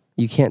Hills.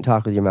 You can't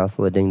talk with your mouth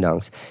full of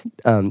ding-dongs.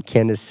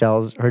 Candace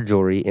sells her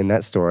jewelry in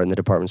that store, in the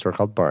department store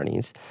called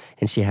Barney's.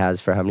 And she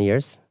has for how many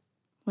years?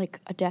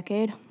 Like a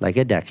decade. Like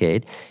a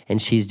decade.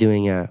 And she's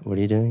doing what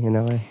are you doing in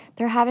LA?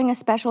 They're having a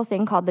special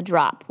thing called The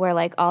Drop, where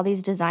like all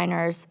these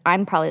designers,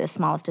 I'm probably the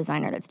smallest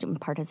designer that's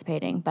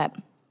participating, but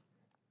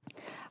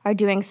are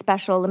doing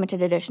special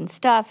limited edition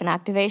stuff and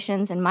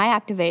activations. And my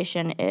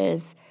activation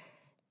is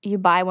you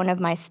buy one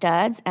of my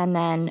studs, and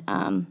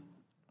then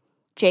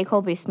J.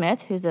 Colby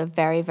Smith, who's a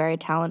very, very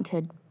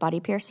talented body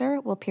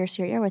piercer, will pierce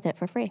your ear with it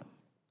for free.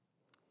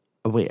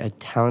 Oh, wait, a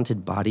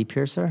talented body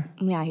piercer?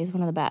 Yeah, he's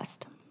one of the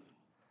best.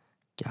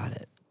 Got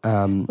it.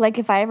 Like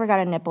if I ever got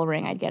a nipple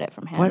ring, I'd get it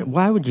from him.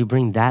 Why would you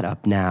bring that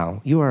up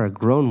now? You are a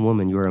grown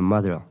woman. You are a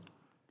mother.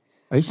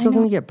 Are you still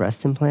going to get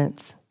breast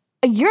implants?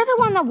 You're the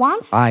one that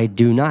wants them. I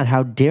do not.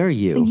 How dare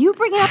you? You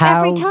bring it up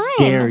every time. How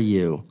dare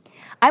you?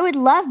 I would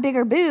love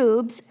bigger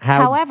boobs.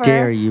 However,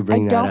 dare you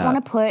bring that up? I don't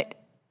want to put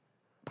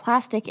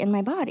plastic in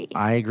my body.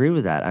 I agree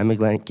with that. I'm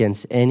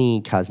against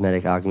any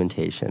cosmetic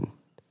augmentation.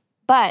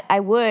 But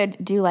I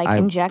would do like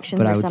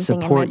injections or something in my boobs. But I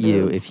would support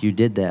you if you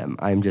did them.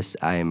 I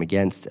am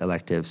against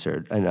elective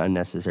and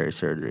unnecessary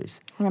surgeries.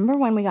 Remember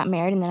when we got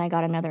married and then I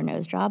got another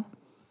nose job?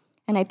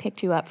 And I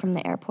picked you up from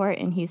the airport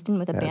in Houston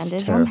with a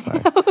bandage on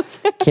my nose.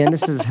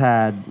 Candace has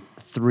had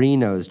 3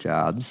 nose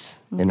jobs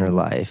in her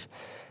life.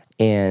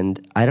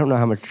 And I don't know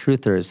how much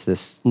truth there is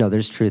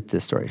there's truth to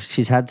this story.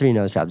 She's had 3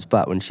 nose jobs,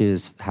 but when she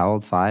was, how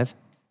old, 5?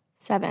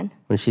 7.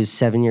 When she was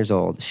 7 years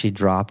old, she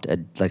dropped a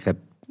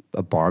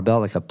barbell,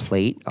 like a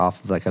plate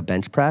off of like a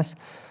bench press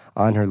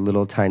on her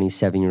little tiny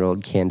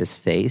 7-year-old Candace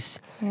face,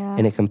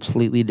 and it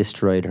completely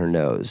destroyed her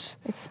nose.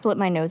 It split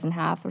my nose in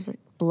half. There's like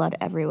blood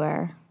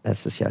everywhere.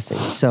 That's disgusting.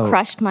 So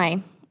crushed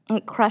my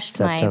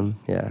septum,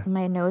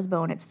 my nose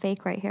bone. It's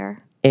fake right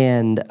here.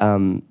 And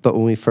but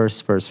when we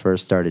first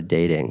started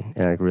dating,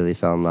 and I really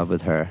fell in love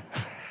with her.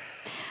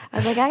 I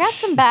was like, I got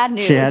some bad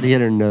news. She had to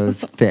get her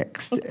nose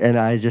fixed. And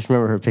I just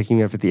remember her picking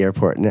me up at the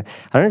airport. And I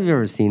don't know if you've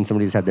ever seen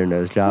somebody who's had their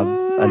nose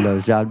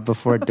job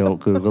before. Don't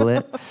Google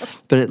it.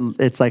 But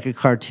it's like a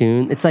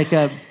cartoon. It's like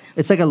a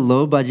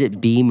low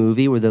budget B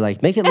movie where they're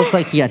like, make it look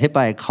like he got hit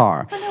by a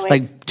car.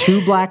 Like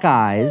 2 black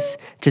eyes,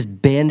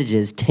 just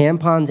bandages,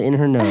 tampons in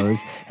her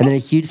nose, and then a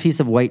huge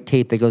piece of white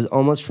tape that goes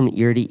almost from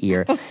ear to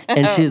ear.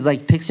 And she's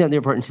like, picks me up at the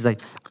airport and she's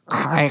like,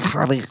 hi,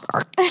 honey,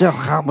 I still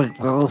have my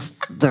nose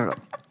there.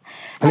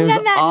 And it was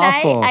then that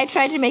awful. night, I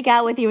tried to make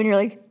out with you, and you're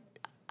like,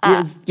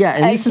 this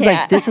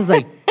is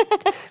like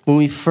when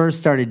we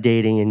first started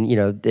dating,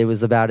 and it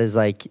was about as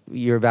like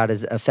you're about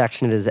as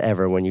affectionate as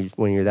ever when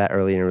you're that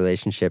early in a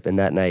relationship. And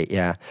that night,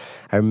 I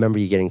remember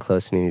you getting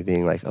close to me and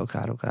being like, oh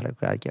God,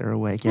 get her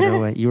away.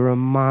 You were a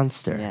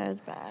monster. Yeah, it was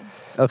bad.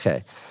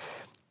 Okay,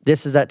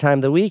 this is that time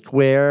of the week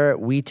where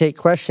we take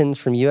questions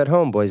from you at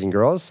home, boys and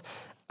girls.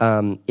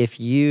 If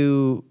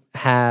you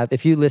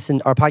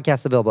listen, our podcast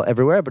is available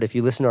everywhere, but if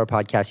you listen to our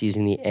podcast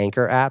using the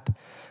Anchor app,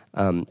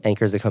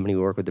 Anchor is the company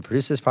we work with to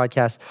produce this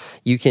podcast,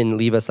 you can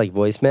leave us like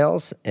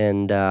voicemails,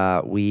 and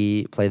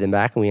we play them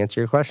back and we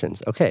answer your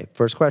questions. Okay,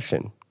 first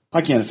question.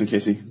 Hi, Candace and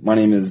Casey. My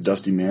name is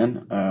Dusty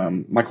Mann.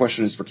 My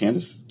question is for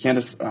Candace.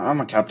 Candace, I'm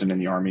a captain in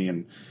the Army,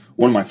 and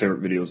one of my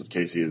favorite videos of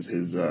Casey is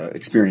his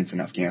experience in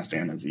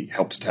Afghanistan as he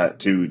helped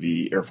tattoo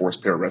the Air Force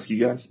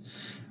pararescue guys.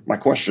 My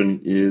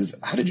question is,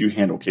 how did you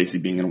handle Casey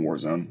being in a war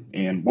zone,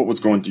 and what was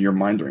going through your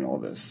mind during all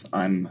this?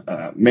 I'm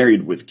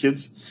married with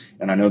kids,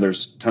 and I know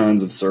there's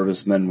tons of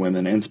servicemen,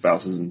 women, and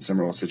spouses in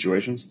similar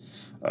situations.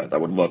 I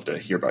would love to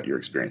hear about your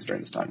experience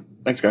during this time.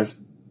 Thanks, guys.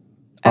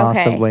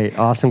 Awesome. Okay. Wait,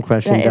 awesome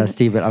question,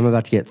 Dusty, but I'm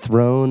about to get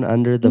thrown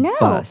under the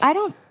bus. No, I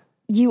don't.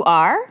 You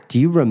are? Do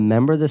you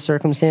remember the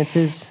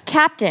circumstances?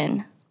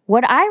 Captain,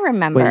 what I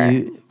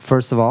remember.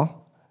 First of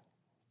all,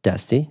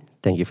 Dusty,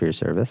 thank you for your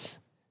service.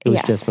 It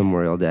was just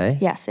Memorial Day.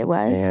 Yes, it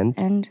was.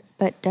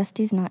 But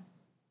Dusty's not.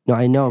 No,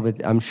 I know,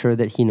 but I'm sure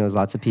that he knows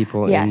lots of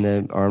people in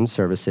the armed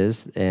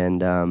services, and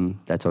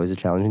that's always a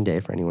challenging day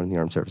for anyone in the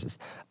armed services.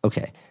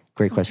 Okay,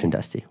 great question,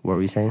 Dusty. What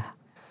were you saying?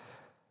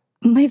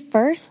 My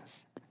first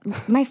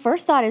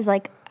thought is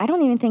like, I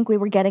don't even think we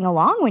were getting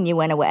along when you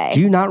went away. Do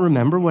you not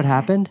remember what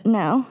happened?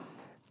 No.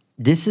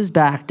 This is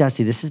back,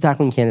 Dusty,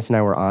 when Candace and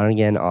I were on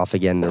again, off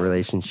again in the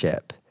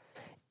relationship.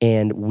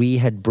 And we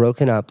had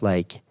broken up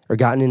or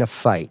gotten in a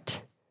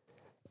fight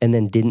and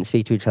then didn't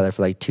speak to each other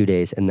for 2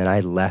 days. And then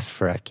I left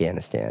for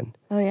Afghanistan.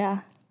 Oh,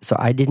 yeah. So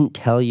I didn't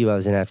tell you I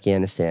was in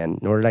Afghanistan,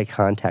 nor did I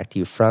contact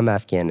you from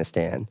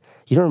Afghanistan.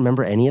 You don't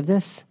remember any of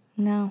this?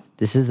 No.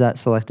 This is that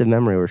selective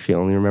memory where she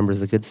only remembers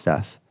the good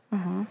stuff.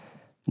 Uh-huh.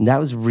 And that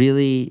was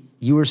really,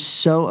 you were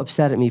so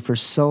upset at me for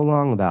so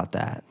long about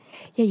that.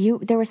 Yeah,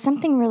 there was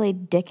something really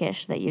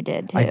dickish that you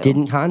did, too. I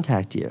didn't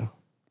contact you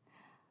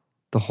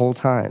the whole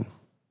time.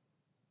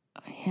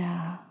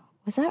 Yeah.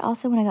 Was that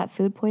also when I got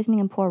food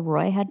poisoning and poor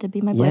Roy had to be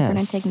my boyfriend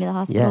and take me to the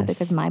hospital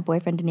because my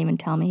boyfriend didn't even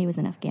tell me he was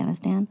in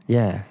Afghanistan?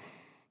 Yeah.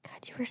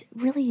 God,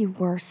 you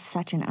were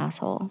such an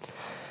asshole.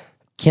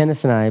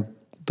 Candace and I,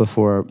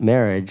 before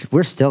marriage,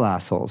 we're still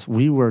assholes.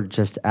 We were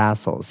just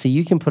assholes. See,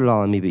 you can put it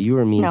all on me, but you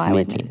were mean to me. No, I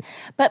was mean.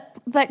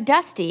 But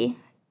Dusty,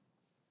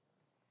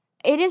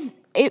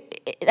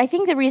 I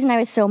think the reason I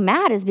was so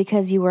mad is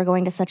because you were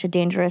going to such a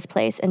dangerous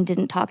place and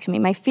didn't talk to me.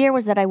 My fear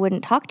was that I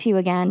wouldn't talk to you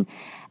again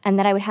and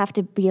that I would have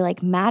to be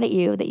mad at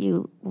you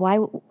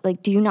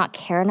do you not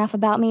care enough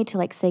about me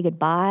to say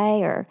goodbye?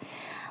 Or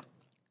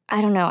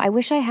I don't know. I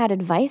wish I had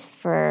advice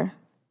or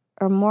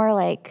more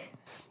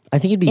I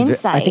think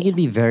insight. it'd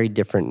be very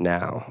different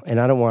now. And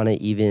I don't want to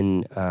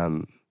even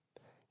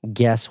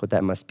guess what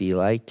that must be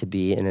like to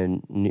be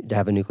to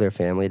have a nuclear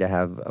family, to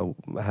have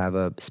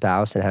a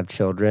spouse and have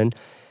children,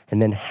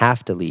 and then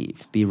have to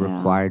leave, be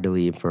required to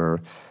leave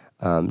for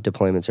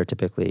deployments are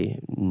typically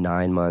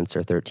 9 months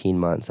or 13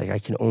 months. I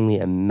can only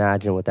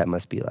imagine what that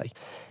must be like.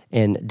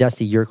 And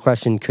Dusty, your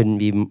question couldn't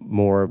be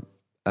more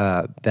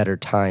better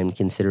timed,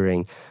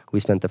 considering we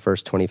spent the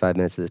first 25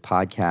 minutes of this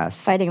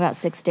podcast fighting about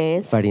 6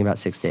 days.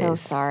 So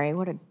sorry.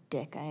 What a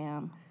dick I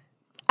am.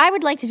 I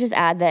would like to just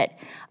add that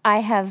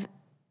I have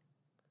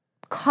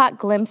caught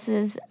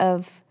glimpses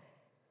of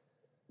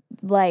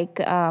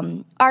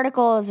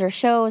articles or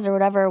shows or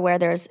whatever where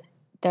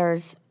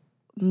there's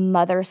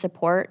mother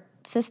support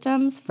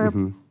systems for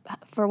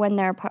when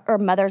they're or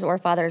mothers or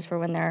fathers for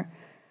when their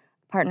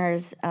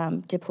partners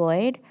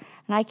deployed.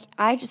 And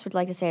I just would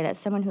like to say that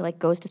someone who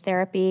goes to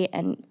therapy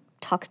and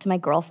talks to my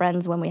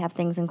girlfriends when we have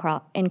things in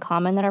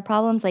common that are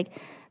problems, that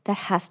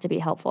has to be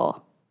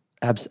helpful.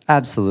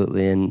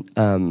 Absolutely.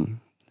 And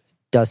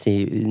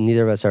Dusty,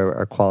 neither of us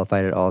are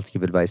qualified at all to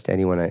give advice to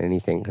anyone on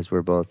anything because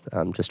we're both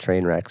just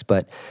train wrecks.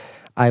 But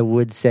I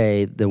would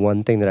say the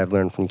one thing that I've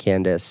learned from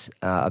Candace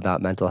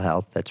about mental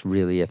health that's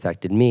really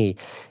affected me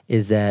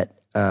is that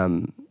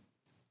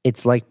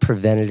it's like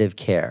preventative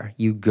care.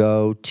 You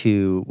go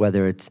to,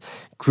 whether it's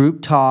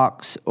group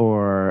talks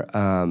or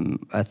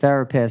a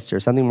therapist or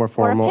something more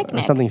formal,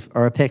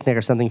 or a picnic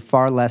or something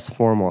far less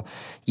formal.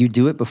 You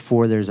do it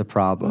before there's a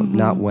problem,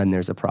 not when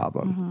there's a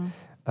problem.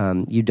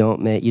 You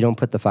don't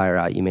put the fire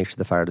out. You make sure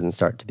the fire doesn't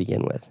start to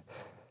begin with.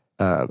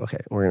 Okay,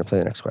 we're gonna play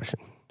the next question.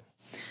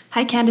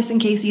 Hi, Candace and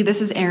Casey.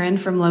 This is Erin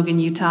from Logan,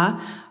 Utah.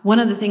 One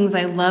of the things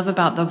I love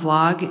about the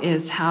vlog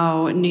is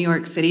how New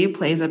York City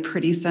plays a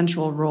pretty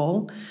central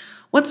role.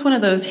 What's one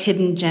of those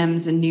hidden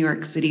gems in New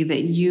York City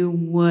that you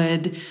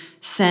would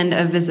send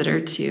a visitor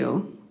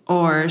to,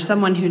 or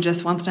someone who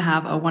just wants to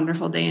have a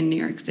wonderful day in New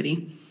York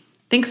City?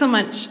 Thanks so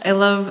much. I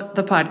love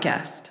the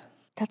podcast.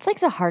 That's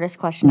like the hardest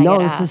question I get No,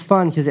 this asked. is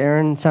fun because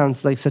Erin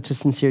sounds like such a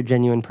sincere,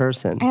 genuine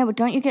person. I know, but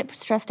don't you get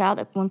stressed out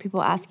that when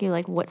people ask you,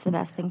 like, what's the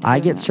best thing to do? I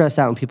get stressed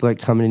out when people are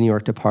coming to New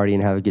York to party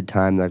and have a good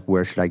time. Like,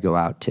 where should I go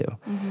out to?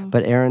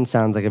 But Erin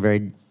sounds like a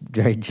very,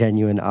 very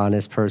genuine,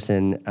 honest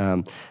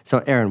person. So,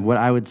 Erin, what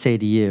I would say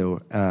to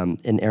you,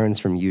 and Erin's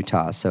from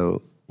Utah,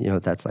 so you know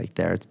what that's like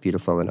there. It's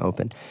beautiful and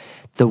open.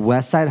 The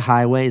West Side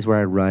Highway is where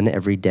I run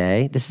every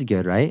day. This is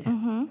good, right?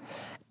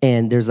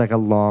 And there's like a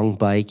long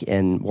bike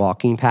and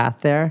walking path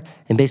there.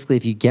 And basically,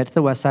 if you get to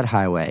the West Side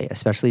Highway,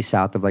 especially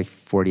south of like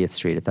 40th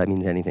Street, if that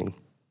means anything,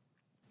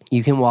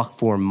 you can walk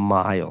for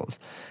miles.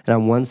 And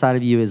on one side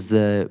of you is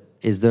the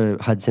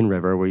Hudson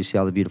River, where you see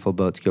all the beautiful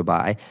boats go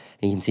by,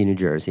 and you can see New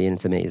Jersey, and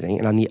it's amazing.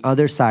 And on the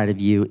other side of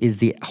you is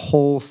the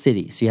whole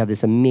city. So you have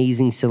this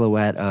amazing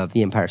silhouette of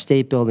the Empire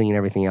State Building and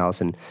everything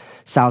else. And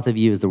south of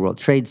you is the World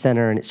Trade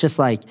Center. And it's just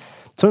like,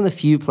 it's one of the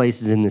few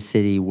places in the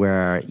city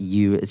where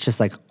it's just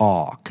like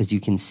awe, because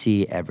you can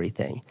see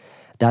everything.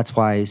 That's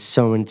why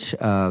so much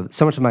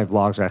of my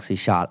vlogs are actually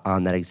shot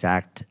on that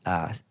exact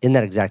in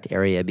that exact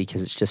area,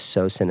 because it's just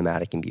so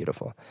cinematic and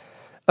beautiful.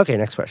 Okay,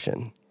 next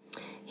question.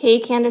 Hey,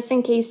 Candace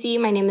and Casey.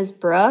 My name is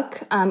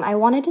Brooke. I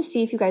wanted to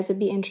see if you guys would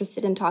be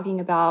interested in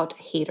talking about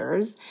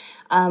haters.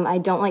 I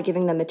don't like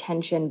giving them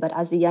attention, but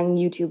as a young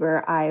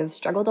YouTuber, I've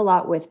struggled a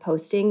lot with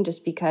posting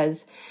just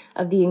because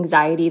of the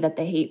anxiety that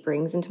the hate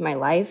brings into my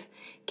life.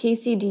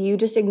 Casey, do you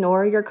just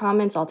ignore your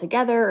comments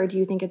altogether, or do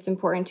you think it's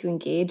important to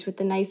engage with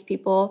the nice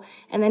people?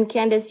 And then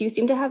Candace, you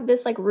seem to have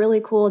this like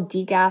really cool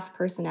decaf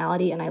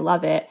personality, and I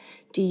love it.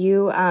 Do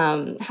you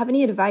have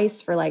any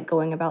advice for like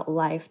going about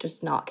life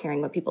just not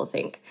caring what people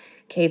think?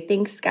 Okay,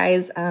 thanks,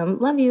 guys.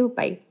 Love you.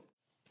 Bye.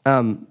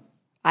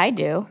 I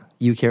do.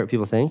 You care what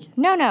people think?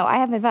 No, I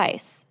have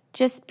advice.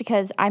 Just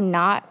because I'm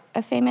not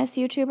a famous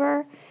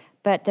YouTuber,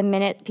 but the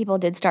minute people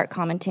did start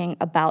commenting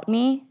about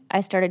me, I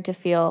started to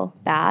feel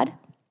bad.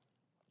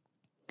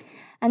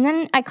 And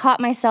then I caught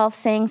myself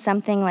saying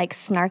something like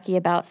snarky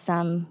about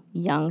some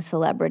young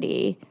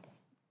celebrity,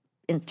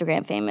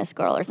 Instagram famous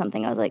girl or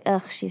something. I was like,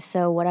 ugh, she's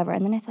so whatever.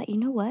 And then I thought, you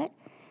know what?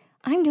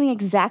 I'm doing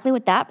exactly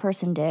what that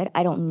person did.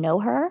 I don't know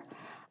her.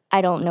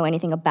 I don't know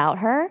anything about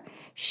her.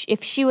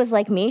 If she was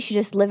like me, she's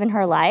just living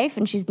her life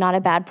and she's not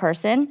a bad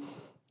person.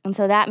 And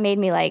so that made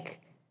me like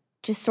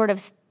just sort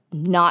of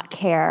not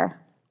care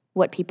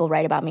what people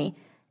write about me.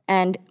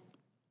 And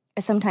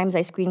sometimes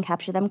I screen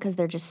capture them because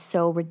they're just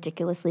so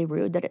ridiculously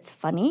rude that it's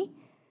funny.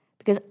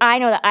 Because I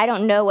know that I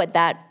don't know what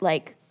that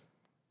like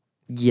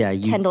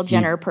Kendall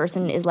Jenner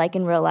person is like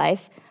in real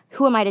life.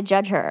 Who am I to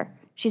judge her?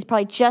 She's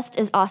probably just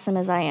as awesome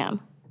as I am.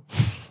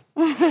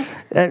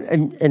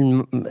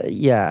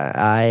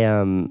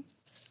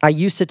 I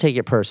used to take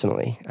it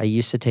personally.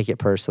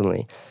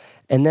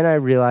 And then I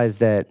realized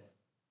that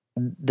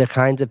the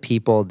kinds of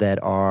people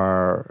that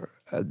are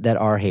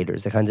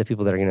haters, the kinds of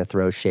people that are going to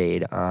throw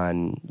shade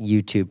on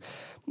YouTube,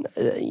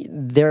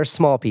 they're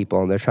small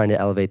people and they're trying to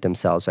elevate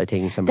themselves by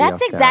taking somebody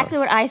else down. That's exactly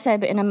what I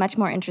said, but in a much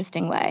more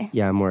interesting way.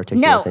 Yeah, I'm more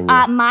articulate than you.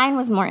 No, mine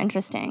was more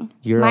interesting.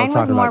 Mine all talking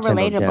was more about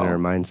Kendall relatable. Jenner.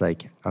 Mine's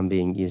like, I'm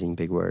using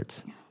big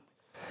words.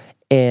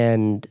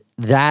 And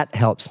that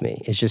helps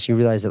me. It's just you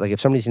realize that like if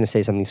somebody's going to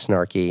say something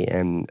snarky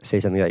and say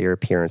something about your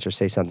appearance or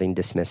say something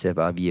dismissive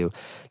of you,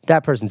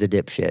 that person's a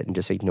dipshit and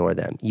just ignore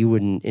them. You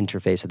wouldn't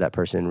interface with that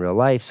person in real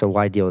life, so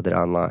why deal with it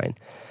online?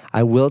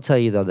 I will tell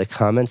you though, the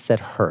comments that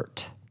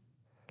hurt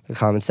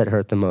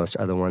the most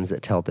are the ones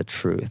that tell the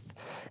truth.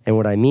 And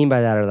what I mean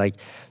by that are like,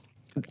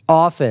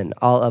 often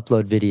I'll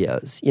upload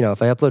videos. You know,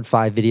 if I upload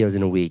 5 videos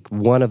in a week,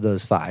 one of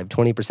those 5,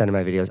 20% of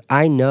my videos,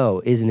 I know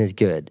isn't as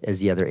good as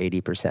the other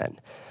 80%.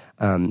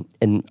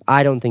 And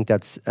I don't think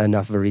that's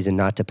enough of a reason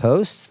not to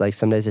post. Like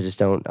some days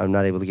I'm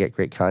not able to get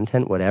great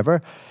content,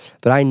 whatever,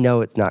 but I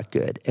know it's not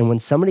good. And when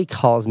somebody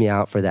calls me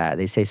out for that,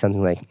 they say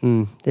something like,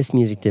 this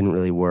music didn't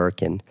really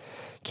work. And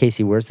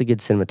Casey, where's the good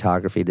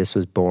cinematography? This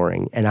was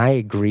boring. And I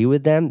agree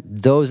with them.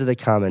 Those are the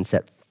comments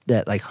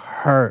that like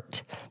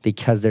hurt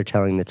because they're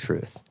telling the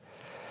truth.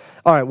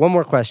 All right, one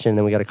more question,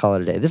 then we got to call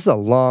it a day. This is a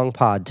long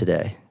pod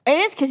today. It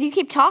is because you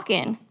keep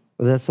talking.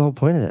 Well, that's the whole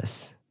point of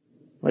this.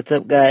 What's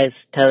up,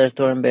 guys? Tyler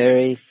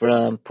Thornberry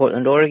from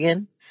Portland,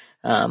 Oregon.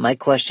 My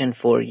question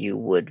for you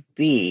would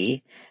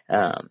be,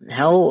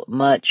 How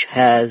much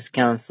has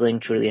counseling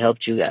truly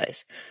helped you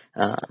guys?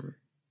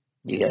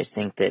 Do you guys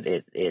think that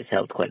it has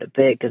helped quite a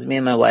bit? Because me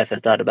and my wife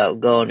have thought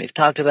about going. We've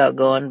talked about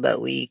going, but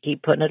we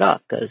keep putting it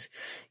off because,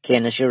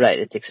 Candace, you're right.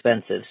 It's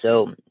expensive.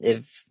 So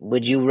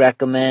would you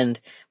recommend,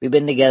 we've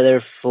been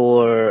together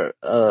for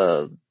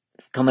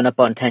coming up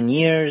on 10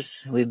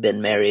 years. We've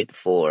been married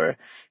for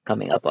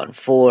coming up on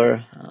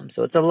 4.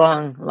 So it's a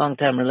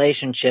long-time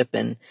relationship,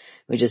 and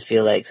we just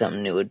feel like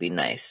something new would be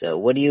nice. So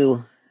do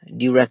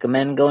you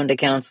recommend going to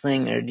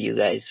counseling, or do you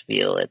guys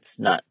feel it's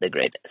not the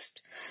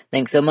greatest?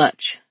 Thanks so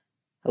much.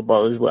 Hope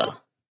all is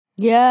well.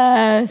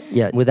 Yes.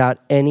 Yeah, without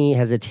any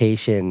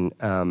hesitation,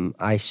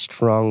 I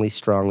strongly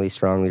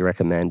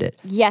recommend it.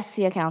 Yes,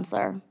 see a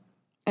counselor.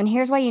 And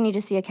here's why you need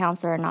to see a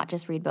counselor and not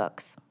just read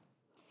books.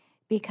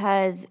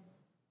 Because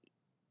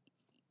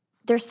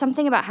there's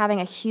something about having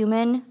a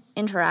human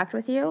interact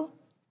with you,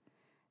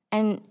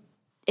 and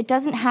it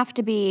doesn't have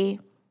to be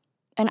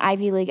an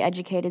Ivy League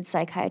educated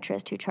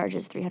psychiatrist who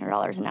charges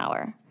 $300 an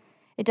hour.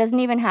 It doesn't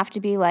even have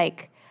to be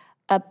like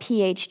a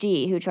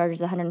PhD who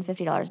charges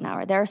 $150 an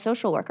hour. There are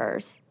social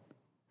workers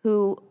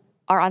who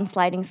are on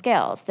sliding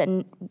scales that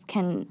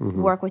can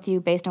work with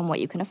you based on what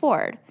you can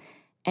afford.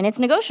 And it's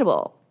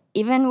negotiable.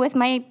 Even with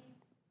my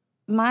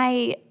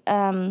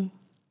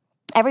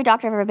every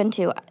doctor I've ever been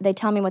to, they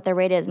tell me what their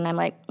rate is, and I'm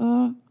like,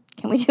 can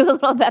we do a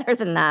little better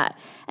than that?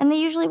 And they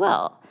usually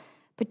will.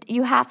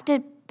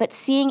 But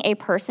seeing a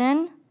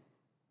person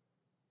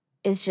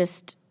is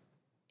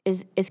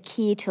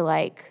key to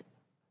like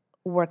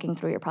working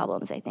through your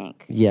problems, I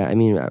think. Yeah, I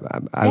mean,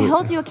 It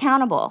holds you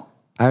accountable.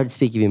 I would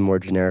speak even more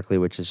generically,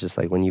 which is just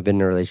like when you've been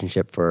in a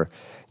relationship for,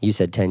 you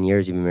said 10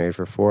 years, you've been married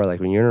for 4, like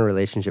when you're in a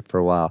relationship for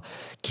a while,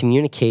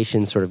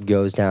 communication sort of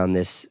goes down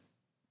this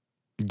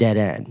dead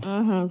end.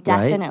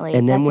 Definitely. Right?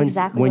 And then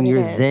That's when what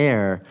you're it is.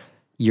 there,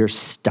 you're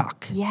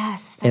stuck.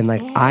 Yes, And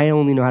that's like, it. I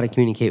only know how to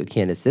communicate with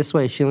Candace this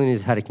way. She only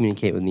knows how to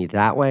communicate with me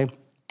that way.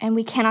 And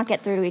we cannot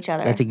get through to each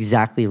other. That's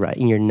exactly right.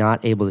 And you're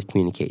not able to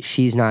communicate.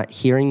 She's not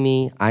hearing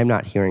me. I'm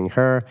not hearing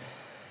her.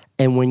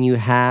 And when you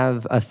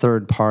have a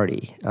third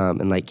party,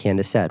 and like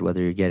Candace said, whether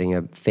you're getting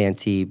a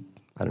fancy,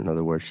 I don't know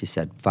the word she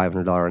said,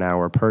 $500 an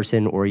hour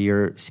person, or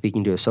you're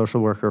speaking to a social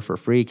worker for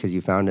free because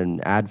you found an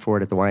ad for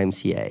it at the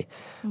YMCA,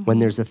 when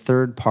there's a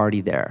third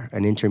party there,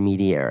 an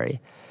intermediary,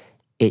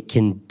 it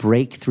can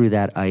break through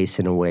that ice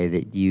in a way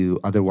that you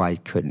otherwise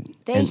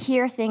couldn't. They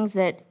hear things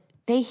that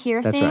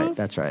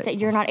That's right. that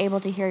you're not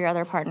able to hear your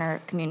other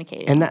partner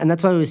communicating. And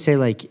that's why I always say,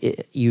 like,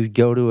 you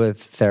go to a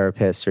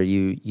therapist or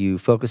you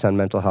focus on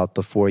mental health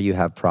before you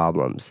have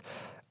problems.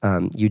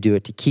 You do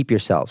it to keep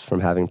yourselves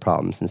from having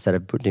problems instead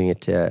of doing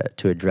it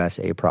to address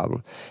a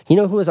problem. You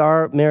know who was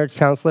our marriage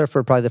counselor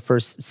for probably the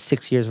first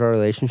 6 years of our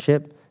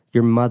relationship?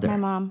 Your mother. My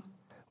mom.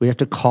 We have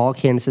to call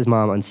Candace's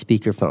mom on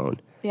speakerphone.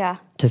 Yeah.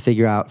 To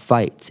figure out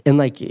fights. And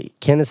like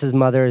Candace's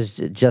mother is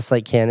just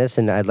like Candace,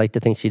 and I'd like to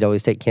think she'd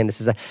always take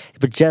Candace's side.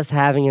 But just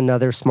having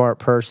another smart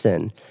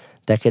person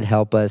that could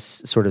help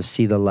us sort of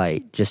see the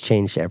light just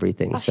changed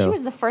everything. Oh, so she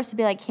was the first to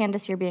be like,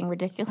 Candace, you're being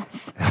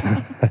ridiculous.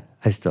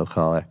 I still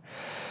call her.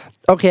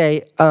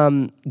 Okay,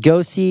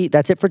 go see,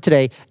 that's it for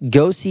today.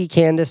 Go see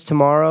Candace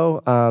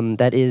tomorrow.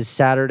 That is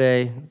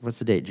Saturday, what's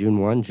the date? June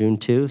 1, June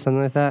 2,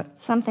 something like that?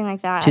 Something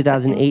like that.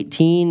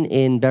 2018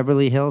 in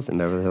Beverly Hills.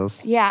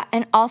 Yeah,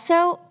 and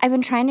also I've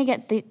been trying to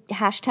get the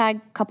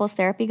hashtag couples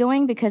therapy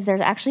going because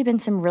there's actually been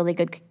some really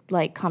good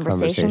like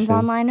conversations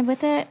online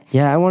with it.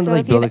 Yeah, I wanted to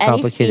like build a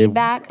complicated.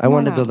 Feedback, I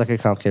wanted to build like a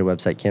complicated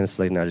website. Candace was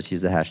like, no, just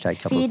use the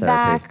hashtag couples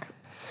therapy.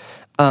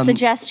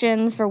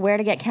 Suggestions for where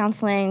to get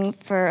counseling,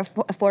 for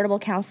affordable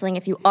counseling.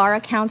 If you are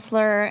a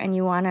counselor and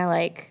you want to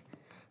like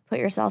put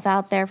yourself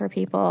out there for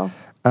people.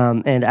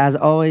 And as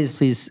always,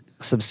 please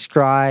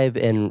subscribe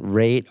and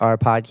rate our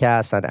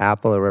podcast on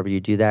Apple or wherever you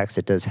do that because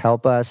it does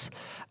help us.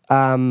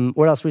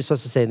 What else are we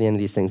supposed to say at the end of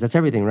these things? That's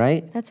everything,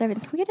 right? That's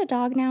everything. Can we get a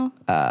dog now?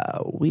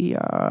 We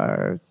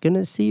are going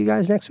to see you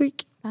guys next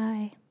week.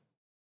 Bye.